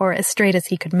me, or as straight as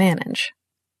he could manage.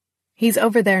 "He's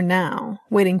over there now,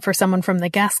 waiting for someone from the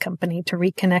gas company to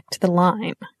reconnect the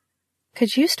line."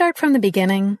 "Could you start from the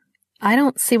beginning? I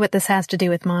don't see what this has to do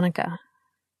with Monica."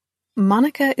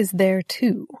 "Monica is there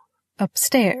too,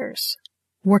 upstairs,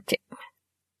 working."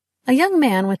 A young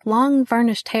man with long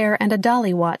varnished hair and a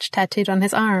dolly watch tattooed on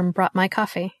his arm brought my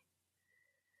coffee.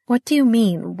 "What do you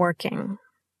mean, working?"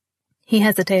 He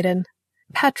hesitated.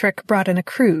 "Patrick brought in a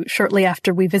crew shortly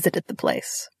after we visited the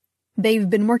place. They've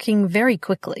been working very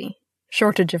quickly.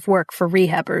 Shortage of work for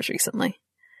rehabbers recently.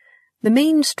 The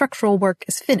main structural work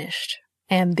is finished,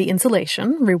 and the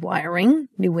insulation, rewiring,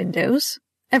 new windows,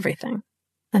 everything.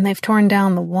 And they've torn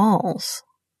down the walls."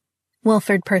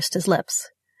 Wilford pursed his lips.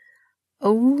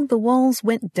 "Oh, the walls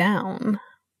went down.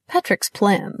 Patrick's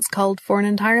plans called for an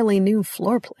entirely new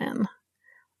floor plan.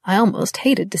 I almost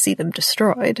hated to see them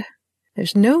destroyed.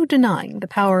 There's no denying the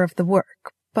power of the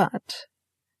work, but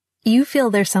you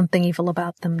feel there's something evil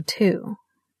about them, too."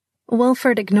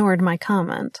 Wilford ignored my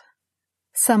comment.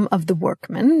 "Some of the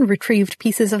workmen retrieved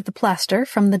pieces of the plaster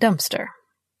from the dumpster.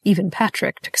 Even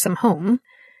Patrick took some home.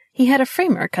 He had a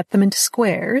framer cut them into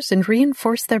squares and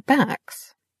reinforce their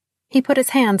backs." He put his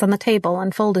hands on the table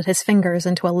and folded his fingers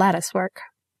into a latticework.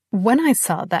 "When I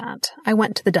saw that, I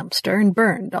went to the dumpster and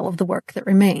burned all of the work that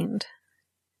remained."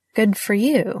 "Good for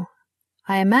you.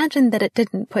 I imagined that it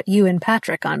didn't put you and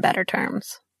Patrick on better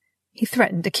terms. He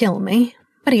threatened to kill me,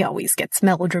 but he always gets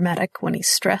melodramatic when he's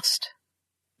stressed."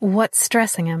 "What's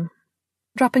stressing him?"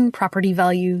 "Dropping property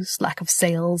values, lack of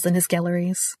sales in his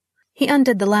galleries." He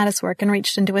undid the latticework and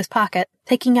reached into his pocket,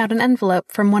 taking out an envelope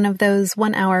from one of those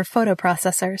 1-hour photo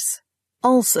processors.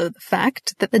 "Also the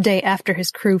fact that the day after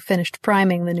his crew finished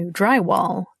priming the new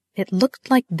drywall, it looked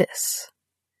like this."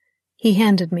 He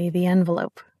handed me the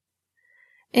envelope.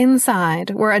 Inside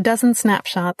were a dozen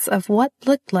snapshots of what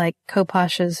looked like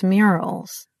Koposh's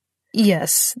murals.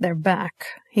 "Yes, they're back,"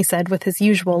 he said with his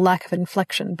usual lack of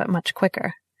inflection, but much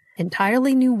quicker.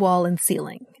 "Entirely new wall and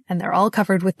ceiling, and they're all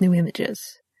covered with new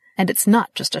images. And it's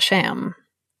not just a sham.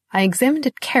 I examined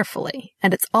it carefully,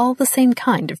 and it's all the same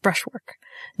kind of brushwork.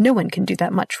 No one can do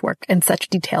that much work in such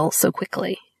detail so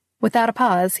quickly." Without a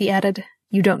pause, he added,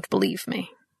 "You don't believe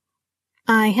me."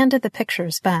 I handed the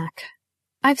pictures back.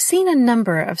 "I've seen a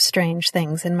number of strange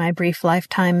things in my brief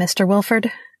lifetime, Mr.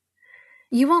 Wilford.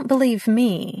 You won't believe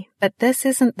me, but this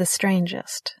isn't the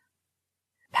strangest."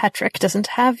 "Patrick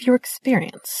doesn't have your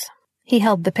experience." He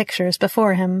held the pictures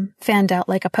before him, fanned out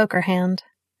like a poker hand.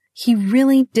 "He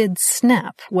really did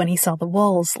snap when he saw the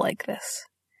walls like this.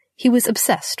 He was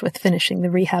obsessed with finishing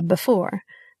the rehab before,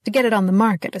 to get it on the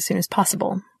market as soon as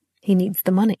possible. He needs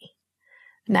the money.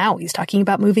 Now he's talking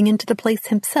about moving into the place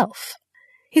himself.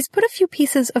 He's put a few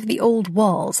pieces of the old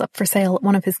walls up for sale at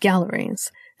one of his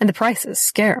galleries, and the prices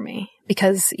scare me,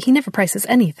 because he never prices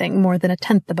anything more than a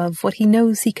tenth above what he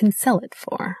knows he can sell it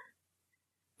for.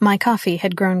 My coffee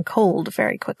had grown cold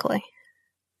very quickly.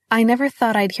 I never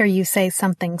thought I'd hear you say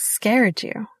something scared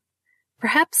you.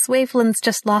 Perhaps Waveland's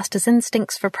just lost his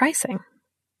instincts for pricing.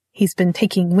 He's been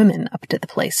taking women up to the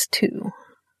place, too.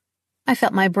 I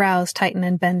felt my brows tighten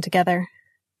and bend together.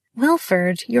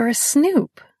 Wilford, you're a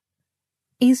snoop.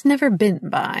 He's never been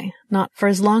by, not for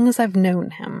as long as I've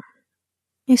known him.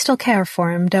 You still care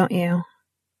for him, don't you?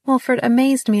 Wilford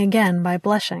amazed me again by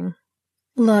blushing.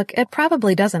 Look, it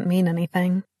probably doesn't mean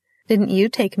anything. Didn't you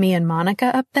take me and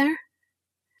Monica up there?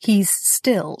 He's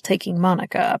still taking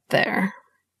Monica up there.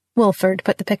 Wilford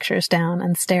put the pictures down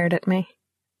and stared at me.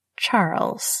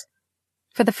 Charles.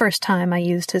 For the first time I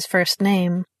used his first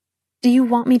name. Do you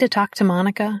want me to talk to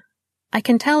Monica? I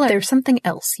can tell her there's something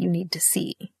else you need to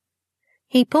see.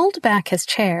 He pulled back his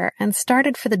chair and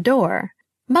started for the door,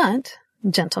 but,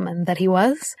 gentleman that he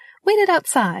was, waited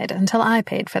outside until I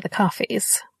paid for the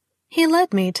coffees. He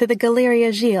led me to the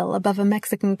Galeria Gil above a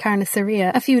Mexican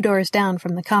carniceria a few doors down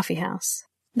from the coffee house.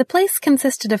 The place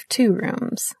consisted of 2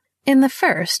 rooms. In the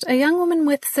first, a young woman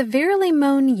with severely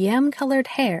mown yam-colored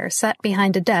hair sat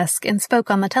behind a desk and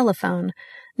spoke on the telephone,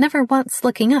 never once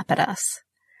looking up at us.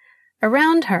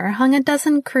 Around her hung a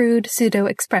dozen crude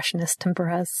pseudo-expressionist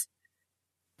temperas.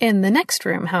 In the next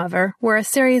room, however, were a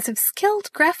series of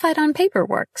skilled graphite-on-paper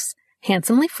works,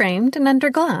 handsomely framed and under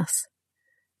glass.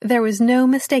 There was no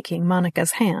mistaking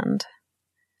Monica's hand.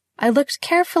 I looked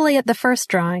carefully at the first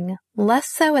drawing, less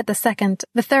so at the second,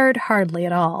 the third hardly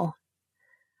at all.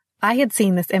 I had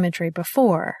seen this imagery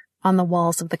before, on the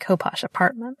walls of the Koposh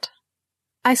apartment.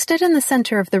 I stood in the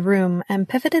center of the room and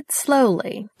pivoted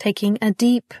slowly, taking a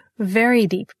deep, very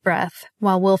deep breath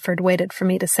while Wilford waited for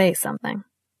me to say something.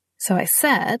 So I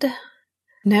said,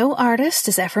 "No artist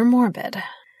is ever morbid.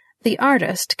 The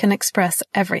artist can express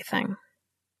everything."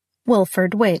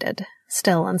 Wilford waited,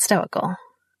 still unstoical.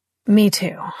 Me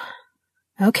too.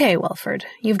 Okay, Wilford,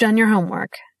 you've done your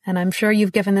homework, and I'm sure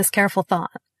you've given this careful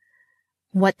thought.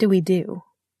 What do we do?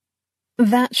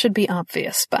 That should be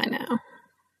obvious by now.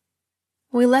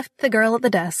 We left the girl at the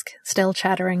desk, still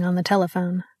chattering on the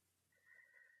telephone.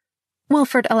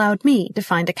 Wilford allowed me to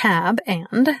find a cab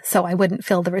and, so I wouldn't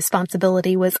feel the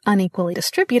responsibility was unequally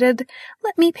distributed,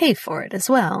 let me pay for it as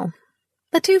well.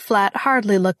 The 2-flat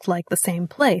hardly looked like the same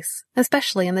place,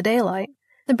 especially in the daylight.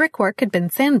 The brickwork had been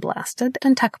sandblasted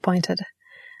and tuck-pointed.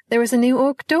 There was a new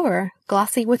oak door,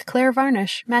 glossy with clear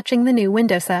varnish, matching the new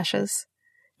window sashes.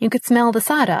 You could smell the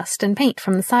sawdust and paint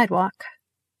from the sidewalk.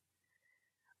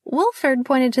 Wilford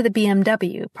pointed to the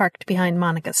BMW parked behind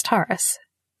Monica's Taurus.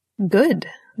 Good.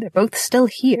 They're both still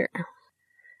here.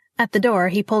 At the door,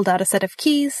 he pulled out a set of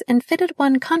keys and fitted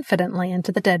one confidently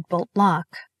into the deadbolt lock.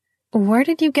 Where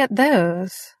did you get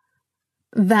those?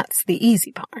 That's the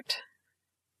easy part.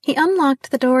 He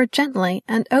unlocked the door gently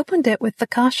and opened it with the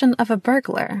caution of a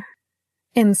burglar.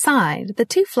 Inside, the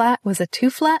 2-flat was a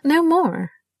 2-flat no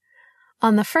more.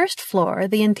 On the first floor,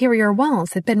 the interior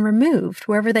walls had been removed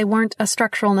wherever they weren't a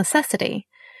structural necessity,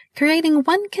 creating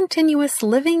one continuous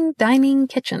living, dining,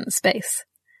 kitchen space.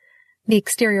 The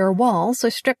exterior walls were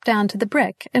stripped down to the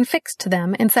brick, and fixed to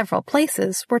them in several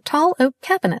places were tall oak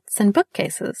cabinets and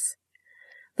bookcases.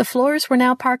 The floors were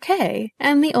now parquet,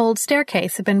 and the old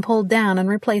staircase had been pulled down and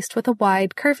replaced with a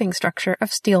wide, curving structure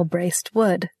of steel-braced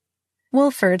wood.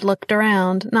 Wilford looked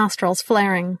around, nostrils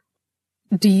flaring.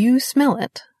 Do you smell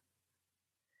it?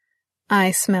 I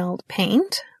smelled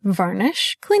paint,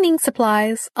 varnish, cleaning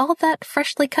supplies, all that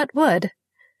freshly cut wood.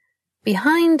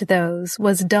 Behind those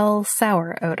was dull,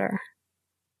 sour odor.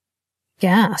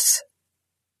 Gas.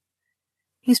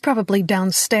 He's probably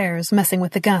downstairs messing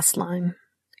with the gas line.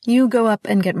 You go up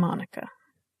and get Monica.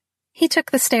 He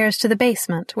took the stairs to the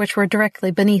basement, which were directly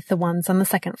beneath the ones on the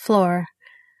second floor.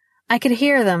 I could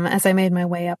hear them as I made my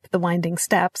way up the winding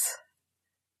steps.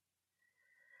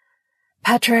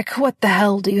 Patrick, what the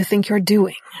hell do you think you're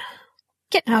doing?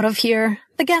 Get out of here.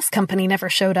 The gas company never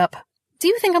showed up. Do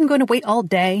you think I'm going to wait all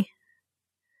day?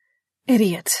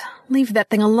 Idiot. Leave that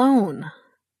thing alone.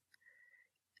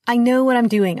 I know what I'm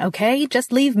doing, okay?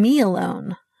 Just leave me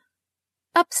alone.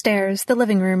 Upstairs, the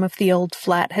living room of the old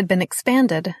flat had been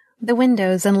expanded, the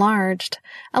windows enlarged,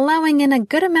 allowing in a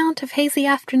good amount of hazy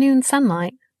afternoon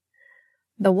sunlight.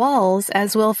 The walls,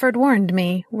 as Wilford warned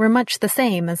me, were much the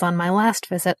same as on my last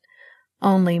visit,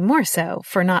 only more so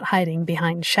for not hiding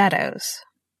behind shadows.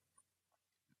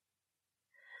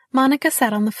 Monica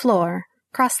sat on the floor,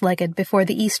 cross-legged before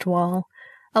the east wall,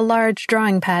 a large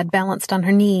drawing pad balanced on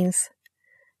her knees.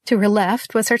 To her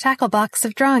left was her tackle box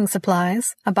of drawing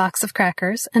supplies, a box of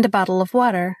crackers, and a bottle of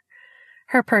water.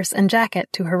 Her purse and jacket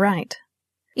to her right.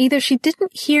 Either she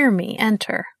didn't hear me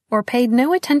enter, or paid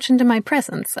no attention to my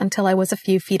presence until I was a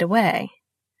few feet away.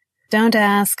 "Don't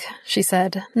ask," she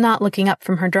said, not looking up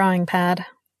from her drawing pad.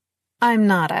 "I'm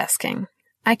not asking.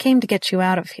 I came to get you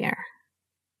out of here."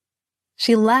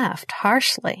 She laughed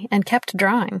harshly and kept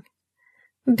drawing.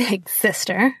 "Big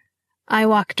sister." I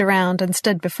walked around and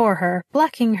stood before her,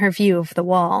 blocking her view of the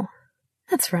wall.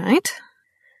 "That's right.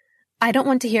 I don't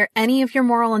want to hear any of your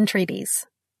moral entreaties."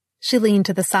 She leaned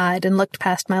to the side and looked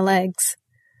past my legs.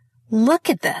 "Look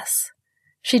at this."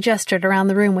 She gestured around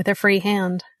the room with her free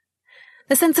hand.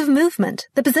 "The sense of movement,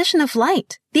 the position of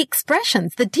light, the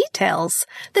expressions, the details,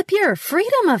 the pure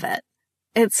freedom of it."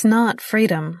 "It's not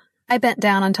freedom." I bent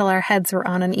down until our heads were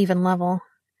on an even level.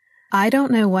 "I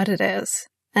don't know what it is.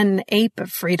 An ape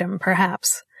of freedom,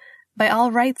 perhaps. By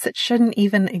all rights, it shouldn't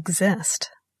even exist."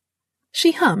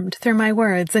 She hummed through my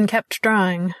words and kept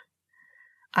drawing.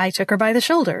 I took her by the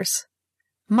shoulders.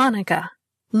 "Monica,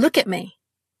 look at me."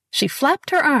 She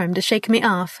flapped her arm to shake me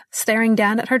off, staring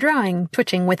down at her drawing,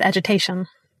 twitching with agitation.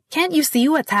 "Can't you see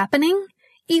what's happening?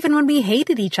 Even when we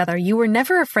hated each other, you were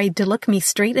never afraid to look me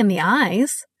straight in the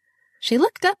eyes." She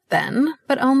looked up then,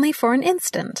 but only for an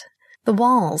instant. The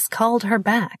walls called her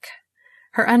back.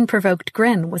 Her unprovoked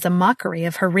grin was a mockery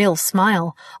of her real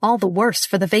smile, all the worse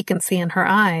for the vacancy in her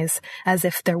eyes, as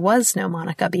if there was no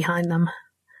Monica behind them.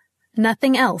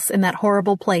 Nothing else in that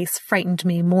horrible place frightened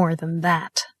me more than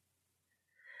that.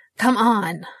 "Come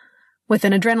on." With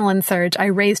an adrenaline surge, I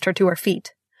raised her to her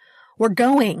feet. "We're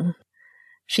going."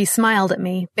 She smiled at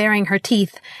me, baring her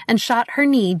teeth, and shot her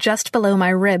knee just below my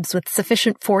ribs with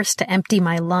sufficient force to empty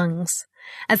my lungs.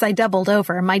 As I doubled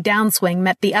over, my downswing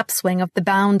met the upswing of the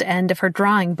bound end of her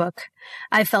drawing book.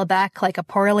 I fell back like a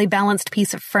poorly balanced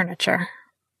piece of furniture.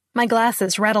 My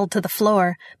glasses rattled to the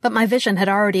floor, but my vision had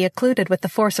already occluded with the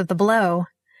force of the blow.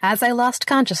 As I lost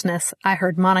consciousness, I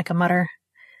heard Monica mutter,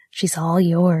 "She's all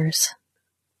yours."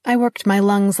 I worked my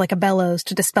lungs like a bellows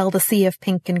to dispel the sea of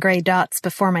pink and gray dots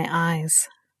before my eyes.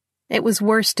 It was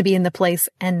worse to be in the place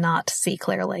and not see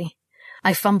clearly.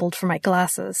 I fumbled for my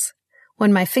glasses.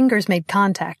 When my fingers made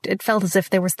contact, it felt as if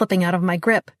they were slipping out of my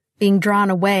grip, being drawn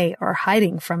away or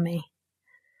hiding from me.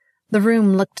 The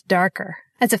room looked darker,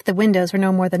 as if the windows were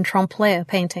no more than trompe-l'oeil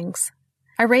paintings.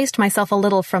 I raised myself a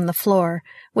little from the floor,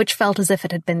 which felt as if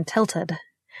it had been tilted.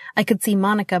 I could see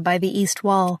Monica by the east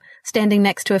wall, standing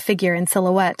next to a figure in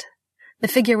silhouette. The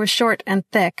figure was short and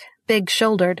thick,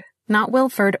 big-shouldered, not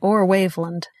Wilford or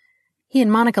Waveland. He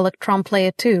and Monica looked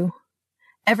trompe-l'oeil too.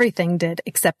 Everything did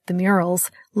except the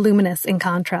murals, luminous in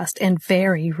contrast and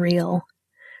very real.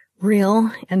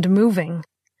 Real and moving.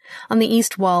 On the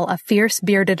east wall, a fierce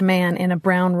bearded man in a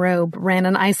brown robe ran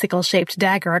an icicle-shaped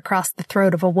dagger across the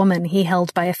throat of a woman he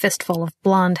held by a fistful of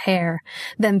blonde hair,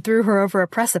 then threw her over a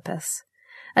precipice.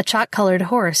 A chalk-colored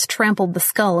horse trampled the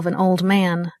skull of an old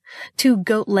man. 2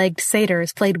 goat-legged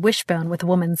satyrs played wishbone with a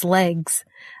woman's legs.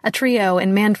 A trio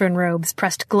in mandarin robes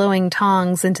pressed glowing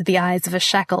tongs into the eyes of a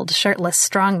shackled, shirtless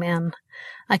strongman.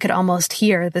 I could almost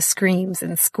hear the screams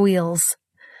and squeals.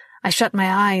 I shut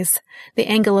my eyes. The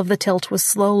angle of the tilt was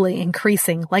slowly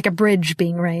increasing, like a bridge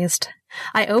being raised.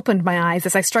 I opened my eyes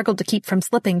as I struggled to keep from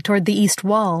slipping toward the east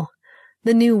wall.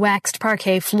 The new waxed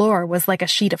parquet floor was like a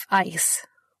sheet of ice.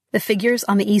 The figures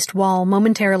on the east wall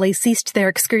momentarily ceased their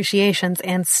excruciations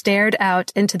and stared out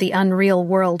into the unreal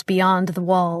world beyond the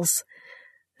walls.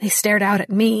 They stared out at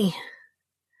me.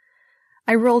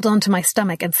 I rolled onto my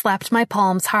stomach and slapped my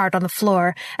palms hard on the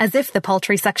floor, as if the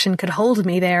paltry suction could hold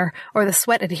me there, or the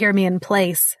sweat adhere me in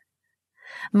place.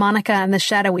 Monica and the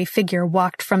shadowy figure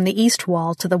walked from the east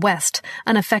wall to the west,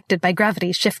 unaffected by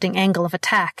gravity's shifting angle of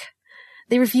attack.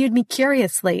 They reviewed me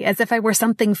curiously, as if I were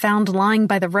something found lying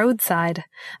by the roadside.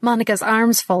 Monica's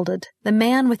arms folded, the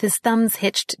man with his thumbs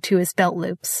hitched to his belt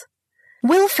loops.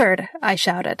 "Wilford!" I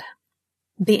shouted.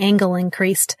 The angle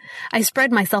increased. I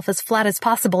spread myself as flat as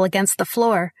possible against the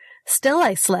floor. Still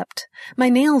I slipped. My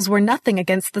nails were nothing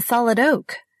against the solid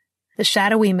oak. The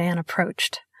shadowy man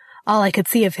approached. All I could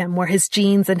see of him were his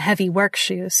jeans and heavy work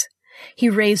shoes. He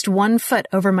raised 1 foot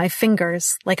over my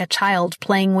fingers, like a child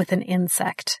playing with an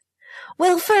insect.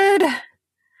 "Wilford!"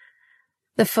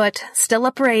 The foot, still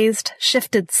upraised,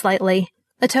 shifted slightly,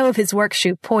 the toe of his work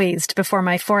shoe poised before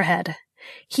my forehead.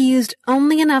 He used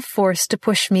only enough force to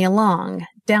push me along,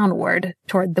 downward,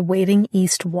 toward the waiting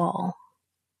east wall.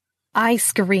 I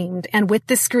screamed, and with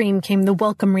the scream came the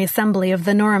welcome reassembly of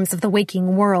the norms of the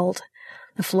waking world.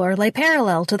 The floor lay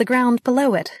parallel to the ground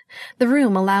below it. The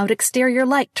room allowed exterior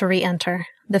light to re-enter.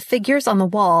 The figures on the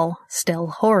wall, still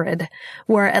horrid,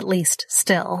 were at least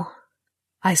still.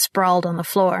 I sprawled on the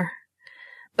floor.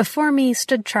 Before me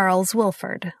stood Charles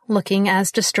Wilford, looking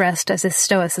as distressed as his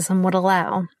stoicism would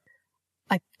allow.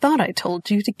 "I thought I told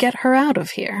you to get her out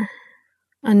of here."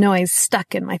 A noise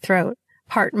stuck in my throat,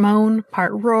 part moan,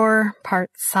 part roar,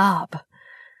 part sob.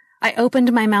 I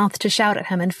opened my mouth to shout at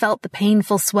him and felt the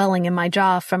painful swelling in my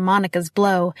jaw from Monica's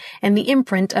blow and the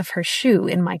imprint of her shoe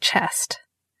in my chest.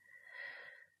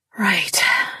 Right.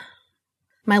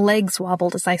 My legs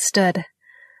wobbled as I stood.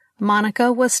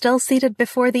 Monica was still seated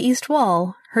before the east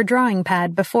wall, her drawing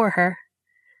pad before her.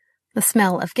 The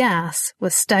smell of gas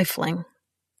was stifling.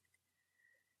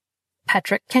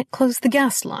 "Patrick can't close the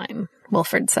gas line,"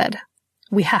 Wilford said.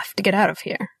 "We have to get out of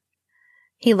here."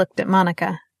 He looked at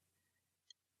Monica.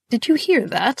 "Did you hear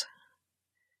that?"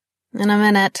 "In a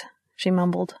minute," she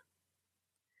mumbled.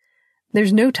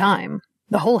 "There's no time.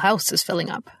 The whole house is filling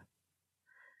up."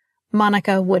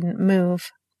 Monica wouldn't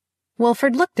move.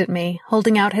 Wilford looked at me,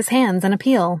 holding out his hands in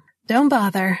appeal. "Don't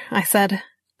bother," I said.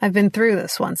 "I've been through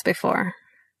this once before."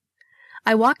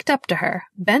 I walked up to her,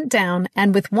 bent down,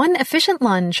 and with one efficient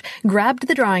lunge, grabbed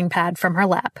the drawing pad from her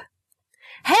lap.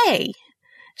 "Hey!"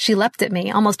 She leapt at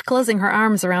me, almost closing her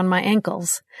arms around my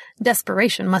ankles.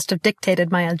 Desperation must have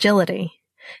dictated my agility.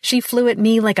 She flew at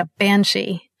me like a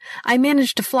banshee. I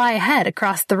managed to fly ahead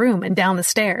across the room and down the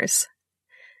stairs.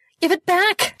 "Give it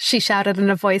back!" she shouted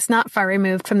in a voice not far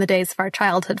removed from the days of our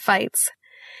childhood fights.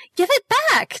 "Give it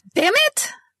back! Damn it!"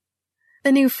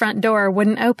 The new front door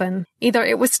wouldn't open. Either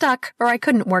it was stuck, or I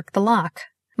couldn't work the lock.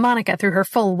 Monica threw her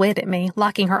full weight at me,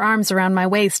 locking her arms around my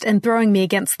waist and throwing me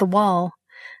against the wall.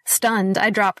 Stunned,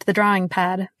 I dropped the drawing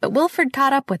pad, but Wilford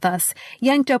caught up with us,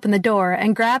 yanked open the door,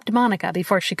 and grabbed Monica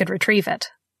before she could retrieve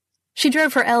it. She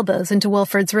drove her elbows into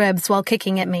Wilford's ribs while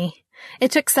kicking at me.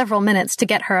 It took several minutes to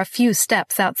get her a few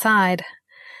steps outside.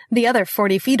 The other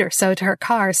 40 feet or so to her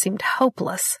car seemed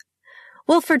hopeless.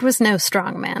 Wilford was no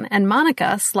strong man, and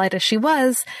Monica, slight as she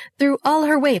was, threw all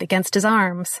her weight against his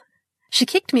arms. She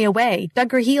kicked me away,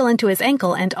 dug her heel into his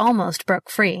ankle, and almost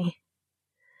broke free.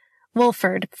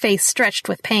 Wilford, face stretched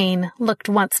with pain, looked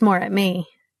once more at me.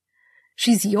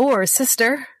 "She's your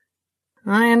sister."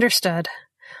 I understood.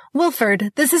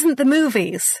 "Wilford, this isn't the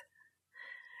movies."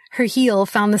 Her heel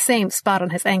found the same spot on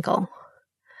his ankle.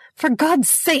 "For God's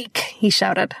sake!" he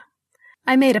shouted.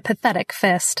 I made a pathetic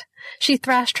fist. She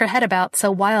thrashed her head about so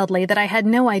wildly that I had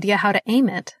no idea how to aim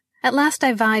it. At last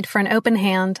I vied for an open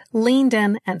hand, leaned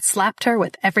in, and slapped her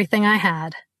with everything I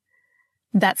had.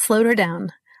 That slowed her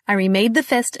down. I remade the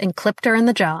fist and clipped her in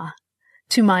the jaw.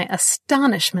 To my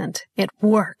astonishment, it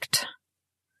worked.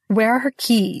 "Where are her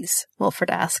keys?" Wilford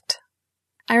asked.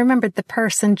 I remembered the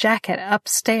purse and jacket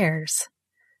upstairs.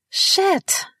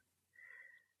 Shit!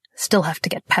 Still have to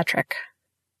get Patrick.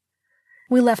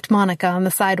 We left Monica on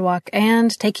the sidewalk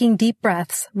and, taking deep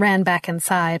breaths, ran back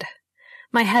inside.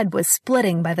 My head was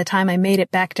splitting by the time I made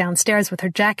it back downstairs with her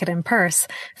jacket and purse,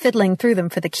 fiddling through them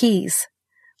for the keys.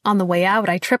 On the way out,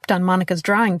 I tripped on Monica's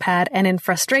drawing pad and in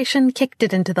frustration kicked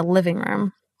it into the living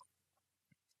room.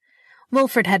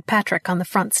 Wilford had Patrick on the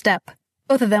front step.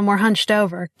 Both of them were hunched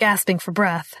over, gasping for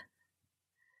breath.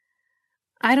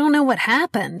 "I don't know what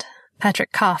happened,"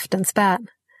 Patrick coughed and spat.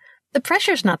 "The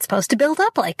pressure's not supposed to build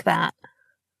up like that."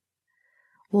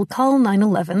 "We'll call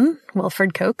 911,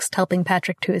 Wilford coaxed, helping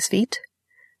Patrick to his feet.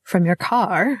 "From your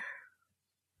car."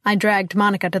 I dragged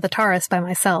Monica to the Taurus by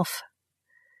myself.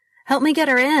 "Help me get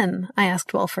her in," I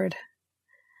asked Wilford.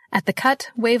 At the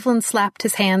cut, Waveland slapped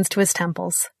his hands to his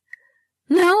temples.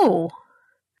 "No!"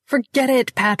 "Forget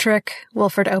it, Patrick."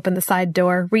 Wilford opened the side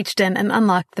door, reached in, and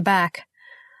unlocked the back.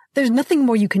 "There's nothing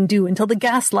more you can do until the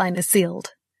gas line is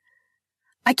sealed."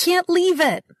 "I can't leave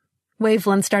it."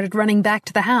 Waveland started running back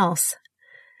to the house.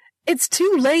 "It's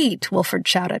too late," Wilford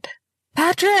shouted.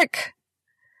 "Patrick!"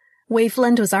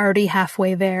 Waveland was already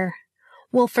halfway there.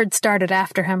 Wilford started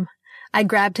after him. I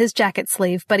grabbed his jacket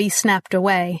sleeve, but he snapped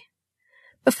away.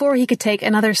 Before he could take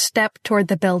another step toward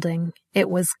the building, it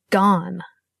was gone.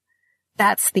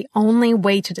 That's the only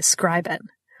way to describe it.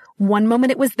 One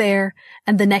moment it was there,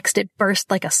 and the next it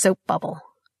burst like a soap bubble.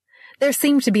 There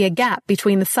seemed to be a gap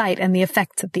between the sight and the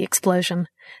effects of the explosion,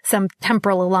 some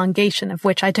temporal elongation of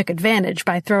which I took advantage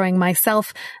by throwing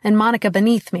myself and Monica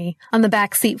beneath me on the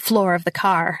back seat floor of the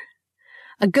car.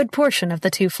 A good portion of the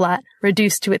two-flat,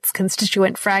 reduced to its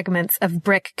constituent fragments of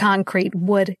brick, concrete,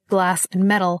 wood, glass, and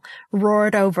metal,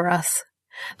 roared over us.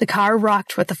 The car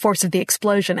rocked with the force of the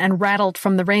explosion and rattled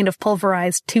from the rain of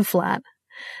pulverized two-flat.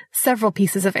 Several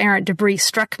pieces of errant debris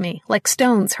struck me, like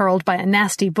stones hurled by a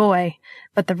nasty boy,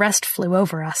 but the rest flew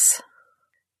over us.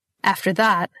 After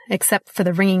that, except for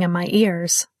the ringing in my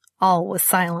ears, all was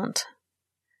silent.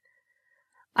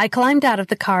 I climbed out of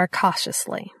the car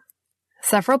cautiously.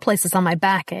 Several places on my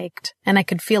back ached, and I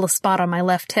could feel a spot on my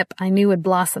left hip I knew would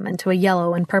blossom into a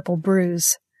yellow and purple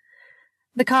bruise.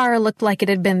 The car looked like it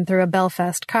had been through a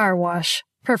Belfast car wash,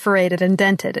 perforated and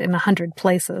dented in 100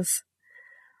 places.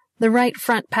 The right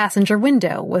front passenger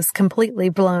window was completely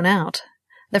blown out.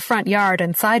 The front yard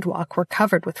and sidewalk were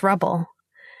covered with rubble.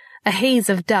 A haze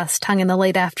of dust hung in the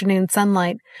late afternoon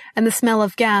sunlight, and the smell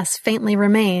of gas faintly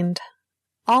remained.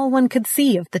 All one could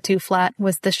see of the two-flat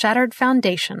was the shattered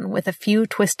foundation with a few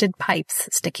twisted pipes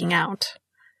sticking out.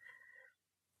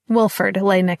 Wilford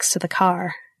lay next to the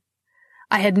car.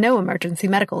 I had no emergency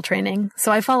medical training,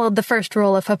 so I followed the first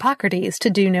rule of Hippocrates to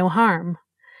do no harm.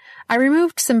 I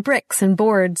removed some bricks and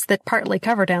boards that partly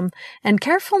covered him, and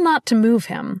careful not to move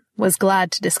him, was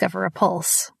glad to discover a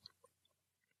pulse.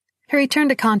 He returned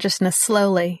to consciousness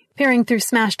slowly, peering through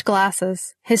smashed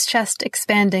glasses, his chest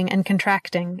expanding and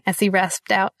contracting as he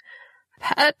rasped out,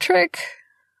 "Patrick!"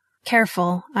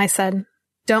 "Careful," I said.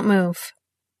 "Don't move."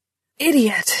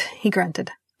 "Idiot," he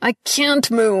grunted. "I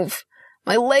can't move.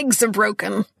 My legs are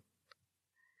broken."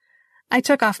 I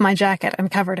took off my jacket and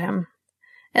covered him.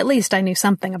 At least I knew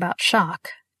something about shock.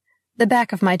 The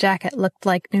back of my jacket looked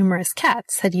like numerous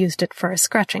cats had used it for a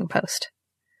scratching post.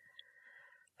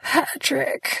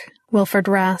 "Patrick," Wilford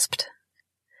rasped.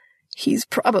 "He's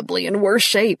probably in worse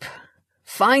shape.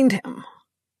 Find him."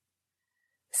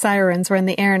 Sirens were in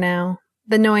the air now,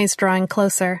 the noise drawing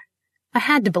closer. I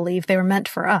had to believe they were meant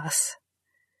for us.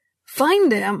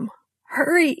 "Find him!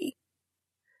 Hurry!"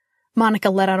 Monica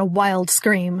let out a wild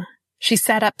scream. She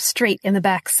sat up straight in the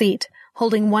back seat,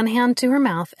 holding one hand to her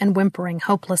mouth and whimpering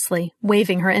hopelessly,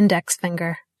 waving her index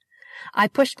finger. I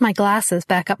pushed my glasses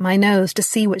back up my nose to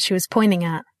see what she was pointing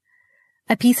at.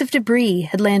 A piece of debris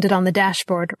had landed on the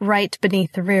dashboard right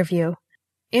beneath the rear view,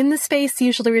 in the space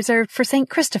usually reserved for St.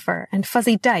 Christopher and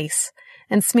fuzzy dice,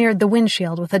 and smeared the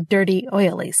windshield with a dirty,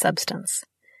 oily substance.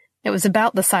 It was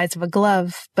about the size of a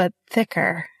glove, but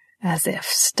thicker, as if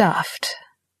stuffed.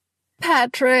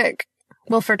 "Patrick!"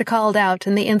 Wilford called out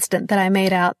in the instant that I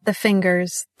made out the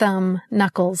fingers, thumb,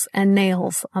 knuckles, and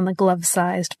nails on the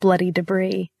glove-sized, bloody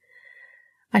debris.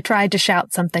 I tried to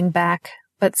shout something back,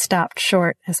 but stopped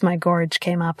short as my gorge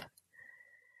came up.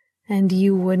 And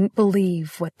you wouldn't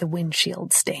believe what the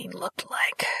windshield stain looked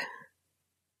like.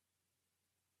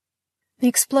 The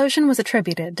explosion was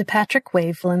attributed to Patrick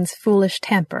Waveland's foolish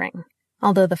tampering,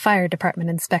 although the fire department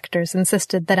inspectors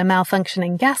insisted that a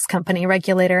malfunctioning gas company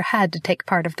regulator had to take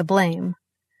part of the blame.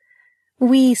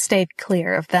 We stayed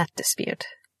clear of that dispute.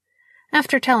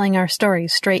 After telling our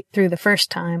stories straight through the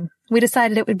first time, we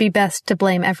decided it would be best to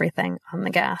blame everything on the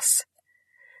gas.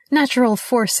 Natural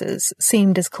forces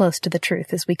seemed as close to the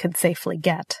truth as we could safely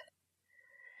get.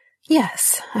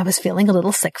 Yes, I was feeling a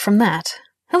little sick from that.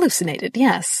 Hallucinated,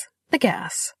 yes. The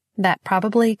gas. That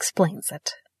probably explains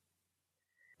it.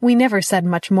 We never said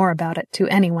much more about it to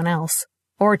anyone else,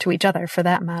 or to each other for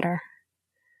that matter.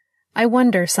 I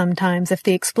wonder sometimes if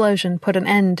the explosion put an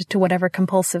end to whatever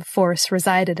compulsive force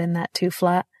resided in that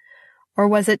two-flat, or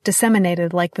was it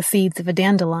disseminated like the seeds of a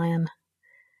dandelion?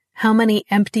 How many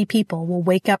empty people will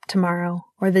wake up tomorrow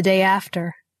or the day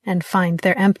after and find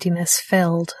their emptiness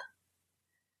filled?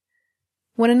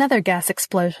 When another gas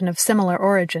explosion of similar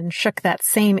origin shook that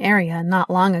same area not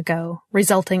long ago,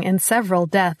 resulting in several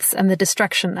deaths and the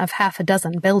destruction of 6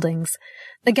 buildings,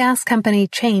 the gas company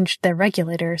changed their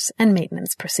regulators and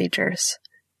maintenance procedures.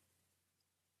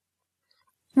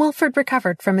 Wilford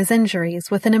recovered from his injuries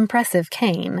with an impressive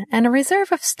cane and a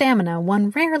reserve of stamina one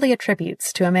rarely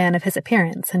attributes to a man of his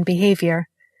appearance and behavior.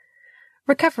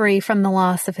 Recovery from the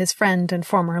loss of his friend and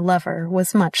former lover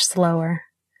was much slower.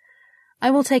 I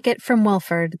will take it from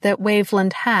Wilford that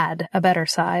Waveland had a better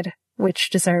side, which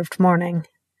deserved mourning.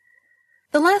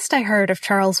 The last I heard of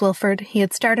Charles Wilford, he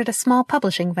had started a small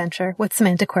publishing venture with some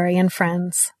antiquarian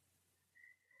friends.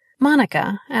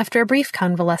 Monica, after a brief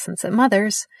convalescence at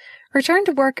Mother's, returned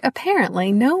to work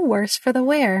apparently no worse for the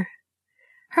wear.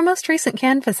 Her most recent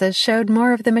canvases showed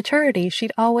more of the maturity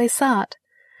she'd always sought,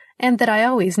 and that I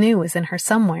always knew was in her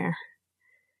somewhere.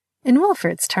 In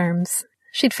Wilford's terms,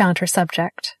 she'd found her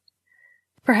subject.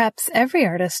 Perhaps every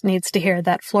artist needs to hear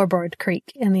that floorboard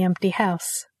creak in the empty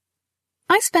house.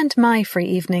 I spent my free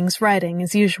evenings writing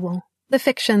as usual, the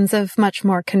fictions of much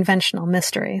more conventional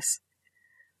mysteries.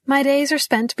 My days are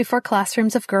spent before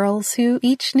classrooms of girls who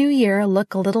each new year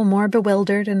look a little more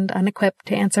bewildered and unequipped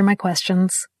to answer my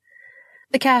questions.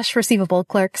 The cash receivable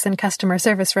clerks and customer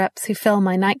service reps who fill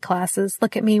my night classes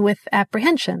look at me with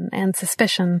apprehension and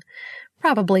suspicion,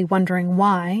 probably wondering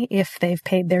why, if they've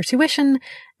paid their tuition,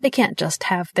 they can't just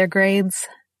have their grades.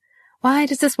 Why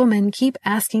does this woman keep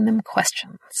asking them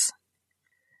questions?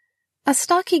 A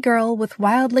stocky girl with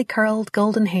wildly curled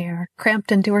golden hair,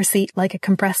 cramped into her seat like a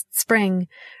compressed spring,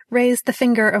 raised the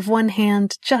finger of one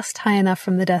hand just high enough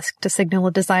from the desk to signal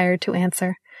a desire to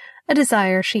answer, a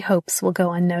desire she hopes will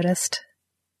go unnoticed.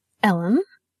 Ellen?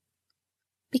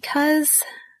 Because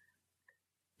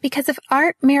if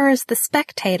art mirrors the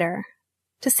spectator,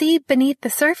 to see beneath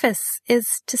the surface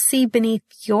is to see beneath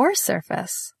your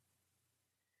surface.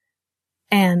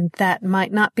 And that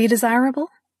might not be desirable?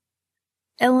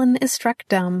 Ellen is struck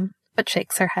dumb, but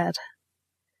shakes her head.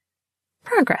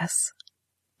 Progress.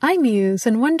 I muse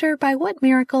and wonder by what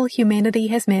miracle humanity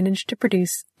has managed to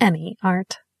produce any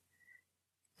art.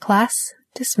 Class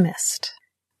dismissed.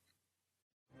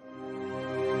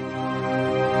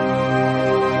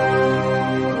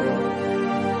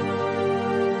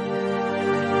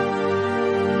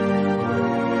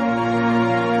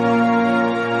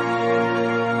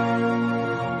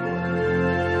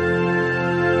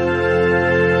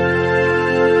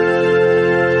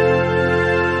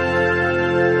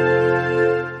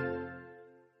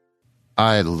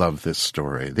 I love this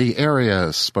story. The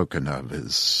area spoken of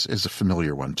is a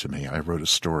familiar one to me. I wrote a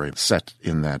story set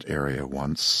in that area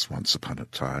once upon a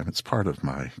time. It's part of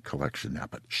my collection now,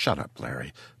 but shut up,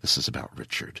 Larry. This is about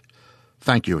Richard.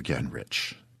 Thank you again,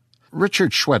 Rich.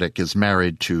 Richard Chwedyk is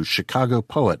married to Chicago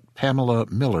poet Pamela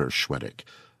Miller Chwedyk.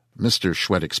 Mr.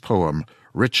 Chwedyk's poem,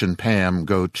 Rich and Pam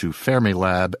Go to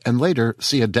Fermilab and Later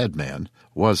See a Dead Man,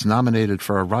 was nominated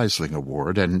for a Rising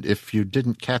Award, and if you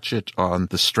didn't catch it on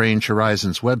the Strange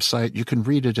Horizons website, you can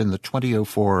read it in the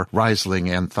 2004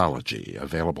 Rising Anthology,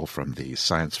 available from the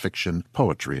Science Fiction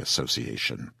Poetry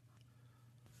Association.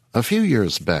 A few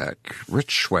years back,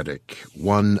 Rich Chwedyk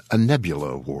won a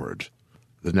Nebula Award.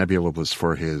 The Nebula was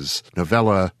for his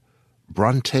novella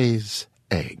Bronte's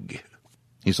Egg.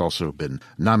 He's also been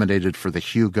nominated for the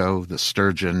Hugo, the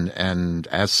Sturgeon, and,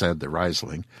 as said, the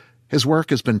Rising. His work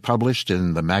has been published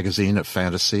in the Magazine of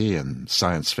Fantasy and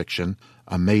Science Fiction,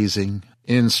 Amazing,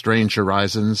 in Strange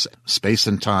Horizons, Space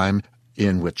and Time,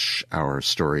 in which our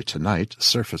story tonight,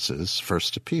 Surfaces,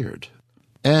 first appeared.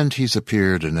 And he's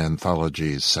appeared in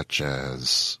anthologies such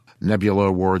as Nebula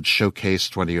Award Showcase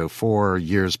 2004,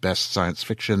 Year's Best Science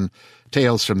Fiction,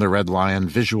 Tales from the Red Lion,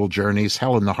 Visual Journeys,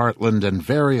 Hell in the Heartland, and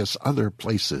various other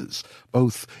places,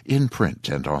 both in print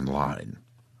and online.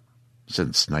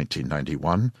 Since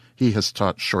 1991, he has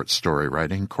taught short story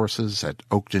writing courses at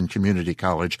Oakton Community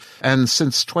College, and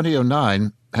since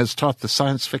 2009 has taught the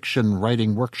Science Fiction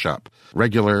Writing Workshop,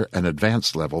 regular and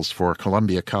advanced levels for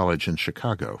Columbia College in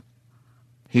Chicago.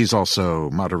 He's also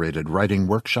moderated writing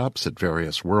workshops at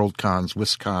various WorldCons,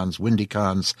 WisCons,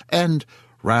 WindyCons, and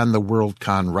ran the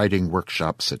WorldCon writing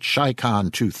workshops at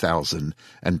ShyCon 2000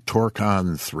 and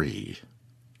TorCon 3.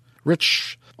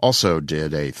 Rich also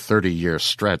did a 30-year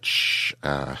stretch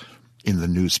in the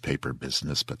newspaper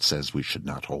business, but says we should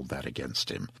not hold that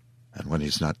against him. And when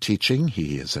he's not teaching,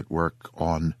 he is at work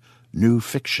on new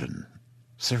fiction.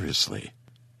 Seriously,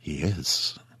 he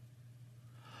is.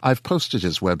 I've posted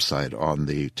his website on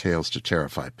the Tales to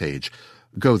Terrify page.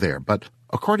 Go there, but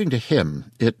according to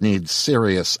him, it needs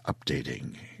serious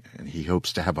updating, and he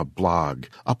hopes to have a blog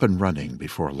up and running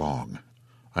before long.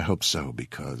 I hope so,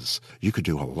 because you could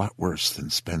do a lot worse than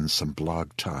spend some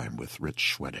blog time with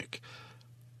Rich Chwedyk.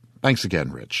 Thanks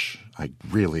again, Rich. I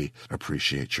really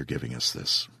appreciate your giving us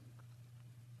this.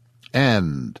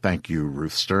 And thank you,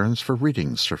 Ruth Stearns, for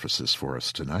reading Surfaces for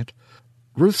us tonight.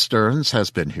 Ruth Stearns has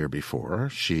been here before.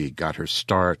 She got her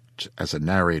start as a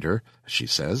narrator, she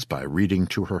says, by reading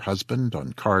to her husband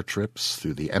on car trips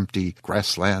through the empty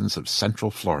grasslands of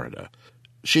Central Florida.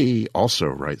 She also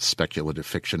writes speculative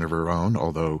fiction of her own,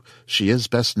 although she is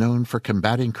best known for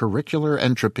combating curricular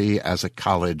entropy as a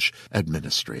college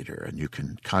administrator, and you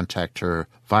can contact her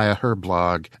via her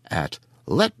blog at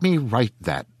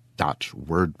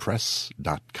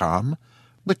letmewritethat.wordpress.com,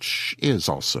 which is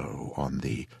also on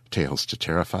the Tales to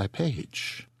Terrify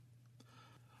page.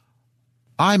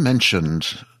 I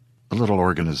mentioned a little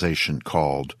organization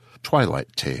called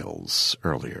Twilight Tales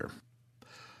earlier.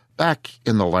 Back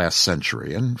in the last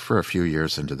century, and for a few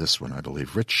years into this one, I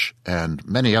believe, Rich and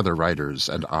many other writers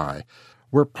and I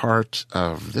were part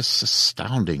of this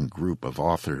astounding group of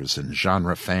authors and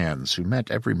genre fans who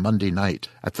met every Monday night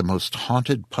at the most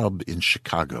haunted pub in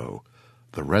Chicago,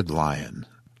 the Red Lion,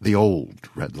 The old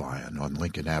Red Lion on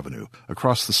Lincoln Avenue,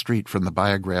 across the street from the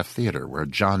Biograph Theater where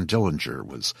John Dillinger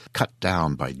was cut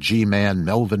down by G-Man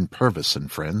Melvin Purvis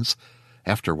and friends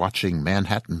after watching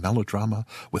Manhattan melodrama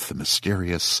with the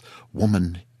mysterious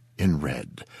woman in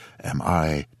red. Am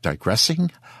I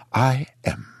digressing? I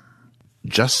am.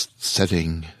 Just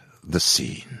setting the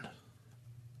scene.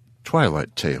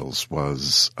 Twilight Tales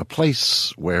was a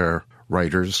place where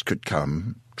writers could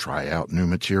come, try out new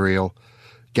material,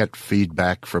 get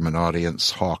feedback from an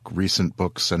audience, hawk recent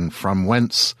books, and from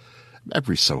whence,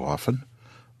 every so often,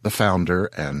 the founder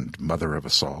and mother of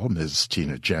us all, Ms.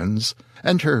 Tina Jens,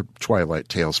 and her Twilight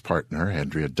Tales partner,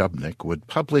 Andrea Dubnik, would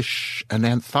publish an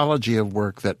anthology of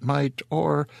work that might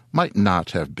or might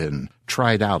not have been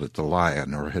tried out at the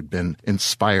Lion or had been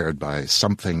inspired by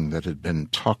something that had been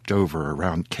talked over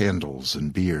around candles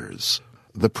and beers.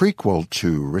 The prequel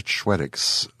to Rich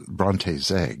Chwedyk's Bronte's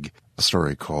Egg, a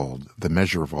story called The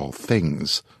Measure of All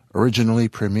Things, originally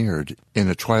premiered in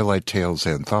a Twilight Tales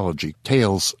anthology,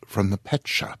 Tales from the Pet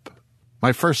Shop.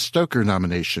 My first Stoker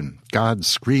nomination, God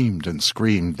Screamed and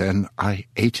Screamed, Then I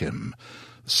Ate Him,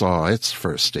 saw its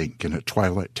first ink in a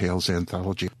Twilight Tales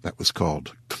anthology that was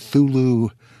called Cthulhu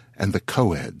and the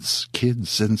Coeds,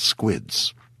 Kids and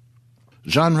Squids.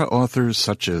 Genre authors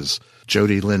such as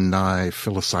Jody Lynn Nye,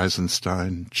 Phyllis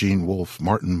Eisenstein, Gene Wolfe,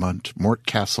 Martin Munt, Mort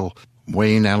Castle,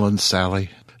 Wayne Allen Sally,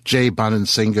 Jay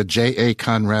Bonansinga, J.A.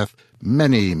 Conrath,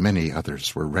 many, many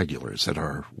others were regulars at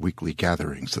our weekly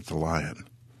gatherings at the Lion.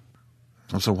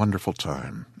 It was a wonderful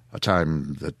time, a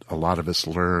time that a lot of us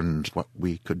learned what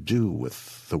we could do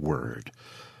with the word.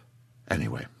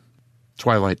 Anyway,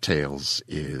 Twilight Tales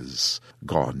is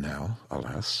gone now,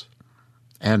 alas.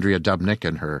 Andrea Dubnik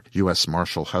and her U.S.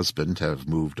 Marshal husband have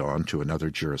moved on to another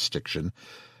jurisdiction.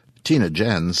 Tina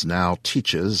Jens now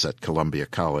teaches at Columbia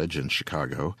College in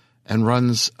Chicago and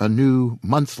runs a new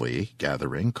monthly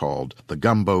gathering called the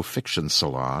Gumbo Fiction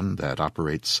Salon that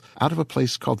operates out of a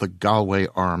place called the Galway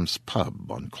Arms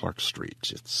Pub on Clark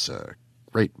Street. It's a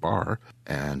great bar,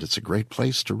 and it's a great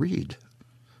place to read.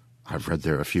 I've read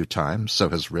there a few times, so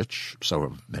has Rich, so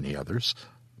have many others.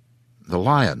 The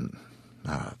Lion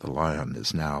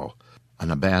is now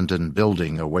an abandoned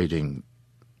building awaiting,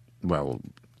 well,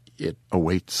 it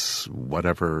awaits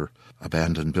whatever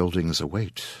abandoned buildings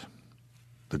await.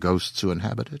 The ghosts who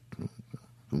inhabit it?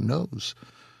 Who knows?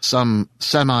 Some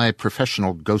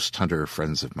semi-professional ghost hunter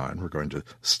friends of mine were going to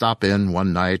stop in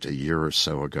one night a year or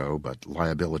so ago, but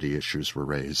liability issues were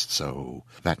raised, so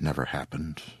that never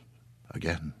happened.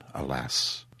 Again,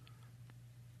 alas.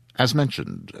 As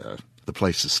mentioned, the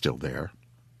place is still there,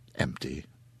 empty,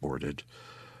 boarded.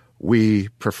 We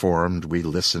performed, we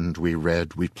listened, we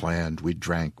read, we planned, we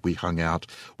drank, we hung out,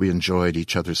 we enjoyed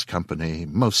each other's company,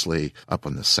 mostly up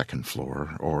on the second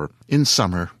floor, or in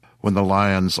summer, when the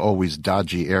Lion's always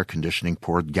dodgy air conditioning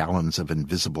poured gallons of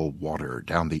invisible water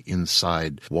down the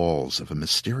inside walls of a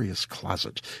mysterious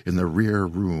closet in the rear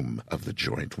room of the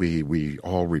joint. We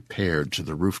all repaired to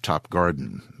the rooftop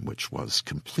garden, which was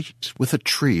complete with a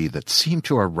tree that seemed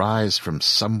to arise from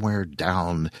somewhere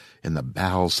down in the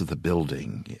bowels of the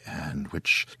building, and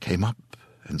which came up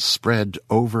and spread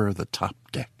over the top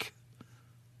deck.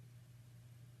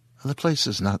 The place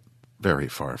is not very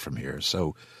far from here,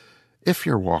 so if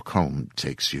your walk home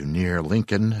takes you near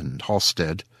Lincoln and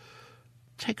Halstead,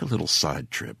 take a little side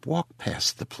trip, walk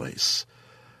past the place.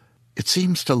 It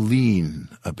seems to lean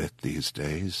a bit these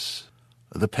days.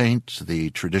 The paint,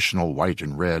 the traditional white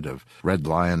and red of Red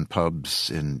Lion pubs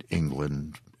in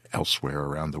England, elsewhere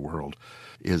around the world,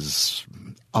 is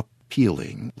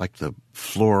appealing, like the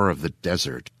floor of the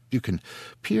desert. You can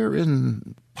peer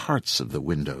in parts of the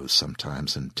windows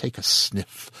sometimes and take a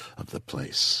sniff of the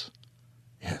place.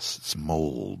 Yes, it's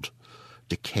mold,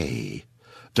 decay,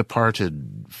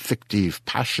 departed fictive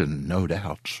passion, no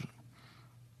doubt.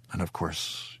 And of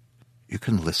course, you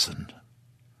can listen.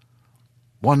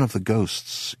 One of the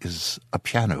ghosts is a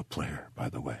piano player, by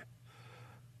the way.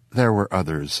 There were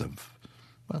others of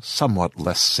somewhat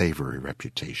less savory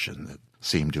reputation that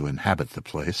seemed to inhabit the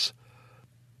place.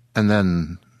 And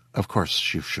then, of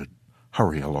course, you should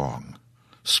hurry along.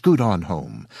 Scoot on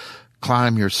home.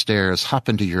 Climb your stairs, hop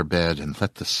into your bed, and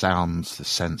let the sounds, the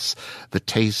scents, the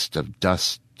taste of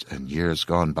dust and years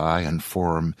gone by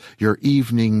inform your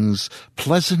evening's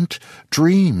pleasant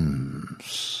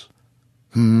dreams.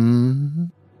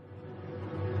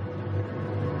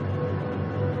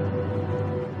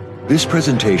 This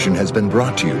presentation has been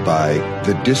brought to you by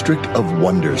the District of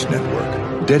Wonders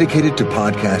Network, dedicated to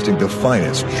podcasting the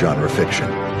finest genre fiction.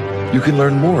 You can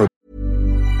learn more.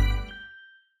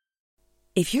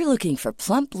 If you're looking for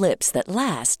plump lips that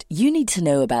last, you need to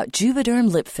know about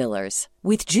Juvederm lip fillers.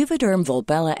 With Juvederm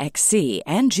Volbella XC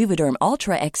and Juvederm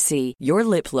Ultra XC, your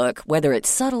lip look, whether it's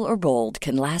subtle or bold,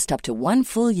 can last up to 1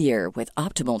 full year with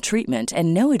optimal treatment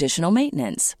and no additional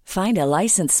maintenance. Find a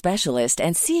licensed specialist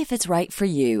and see if it's right for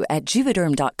you at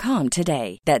Juvederm.com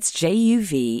today. That's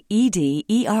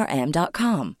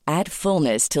JUVEDERM.com. Add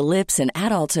fullness to lips in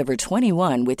adults over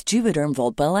 21 with Juvederm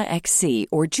Volbella XC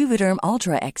or Juvederm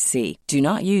Ultra XC. Do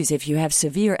not use if you have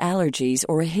severe allergies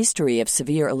or a history of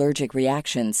severe allergic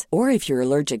reactions, or if you're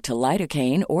allergic to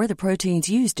lidocaine or the proteins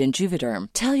used in Juvederm.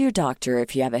 Tell your doctor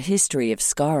if you have a history of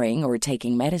scarring or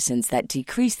taking medicines that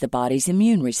decrease the body's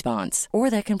immune response or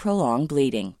that can prolong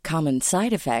bleeding. Common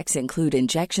side effects include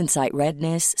injection site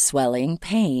redness, swelling,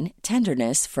 pain,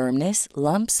 tenderness, firmness,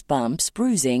 lumps, bumps,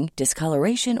 bruising,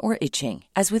 discoloration, or itching.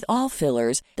 As with all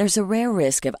fillers, there's a rare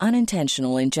risk of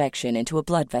unintentional injection into a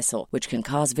blood vessel, which can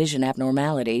cause vision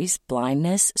abnormalities,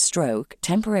 blindness, stroke,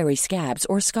 temporary scabs,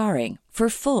 or scarring. For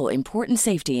full, important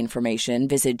safety information,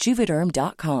 visit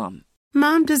Juvederm.com.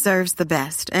 Mom deserves the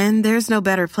best, and there's no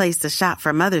better place to shop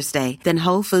for Mother's Day than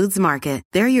Whole Foods Market.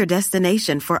 They're your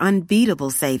destination for unbeatable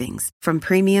savings, from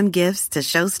premium gifts to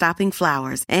show-stopping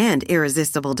flowers and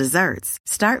irresistible desserts.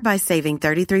 Start by saving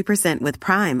 33% with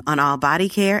Prime on all body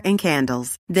care and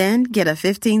candles. Then get a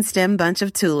 15-stem bunch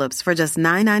of tulips for just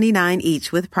 $9.99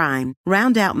 each with Prime.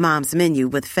 Round out Mom's menu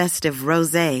with festive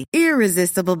rosé,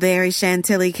 irresistible berry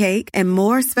chantilly cake, and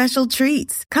more special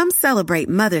treats. Come celebrate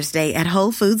Mother's Day at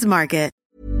Whole Foods Market.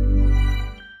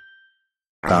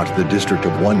 About the District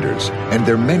of Wonders and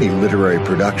their many literary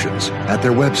productions at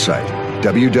their website,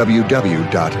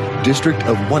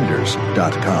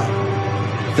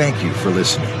 www.districtofwonders.com. Thank you for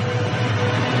listening.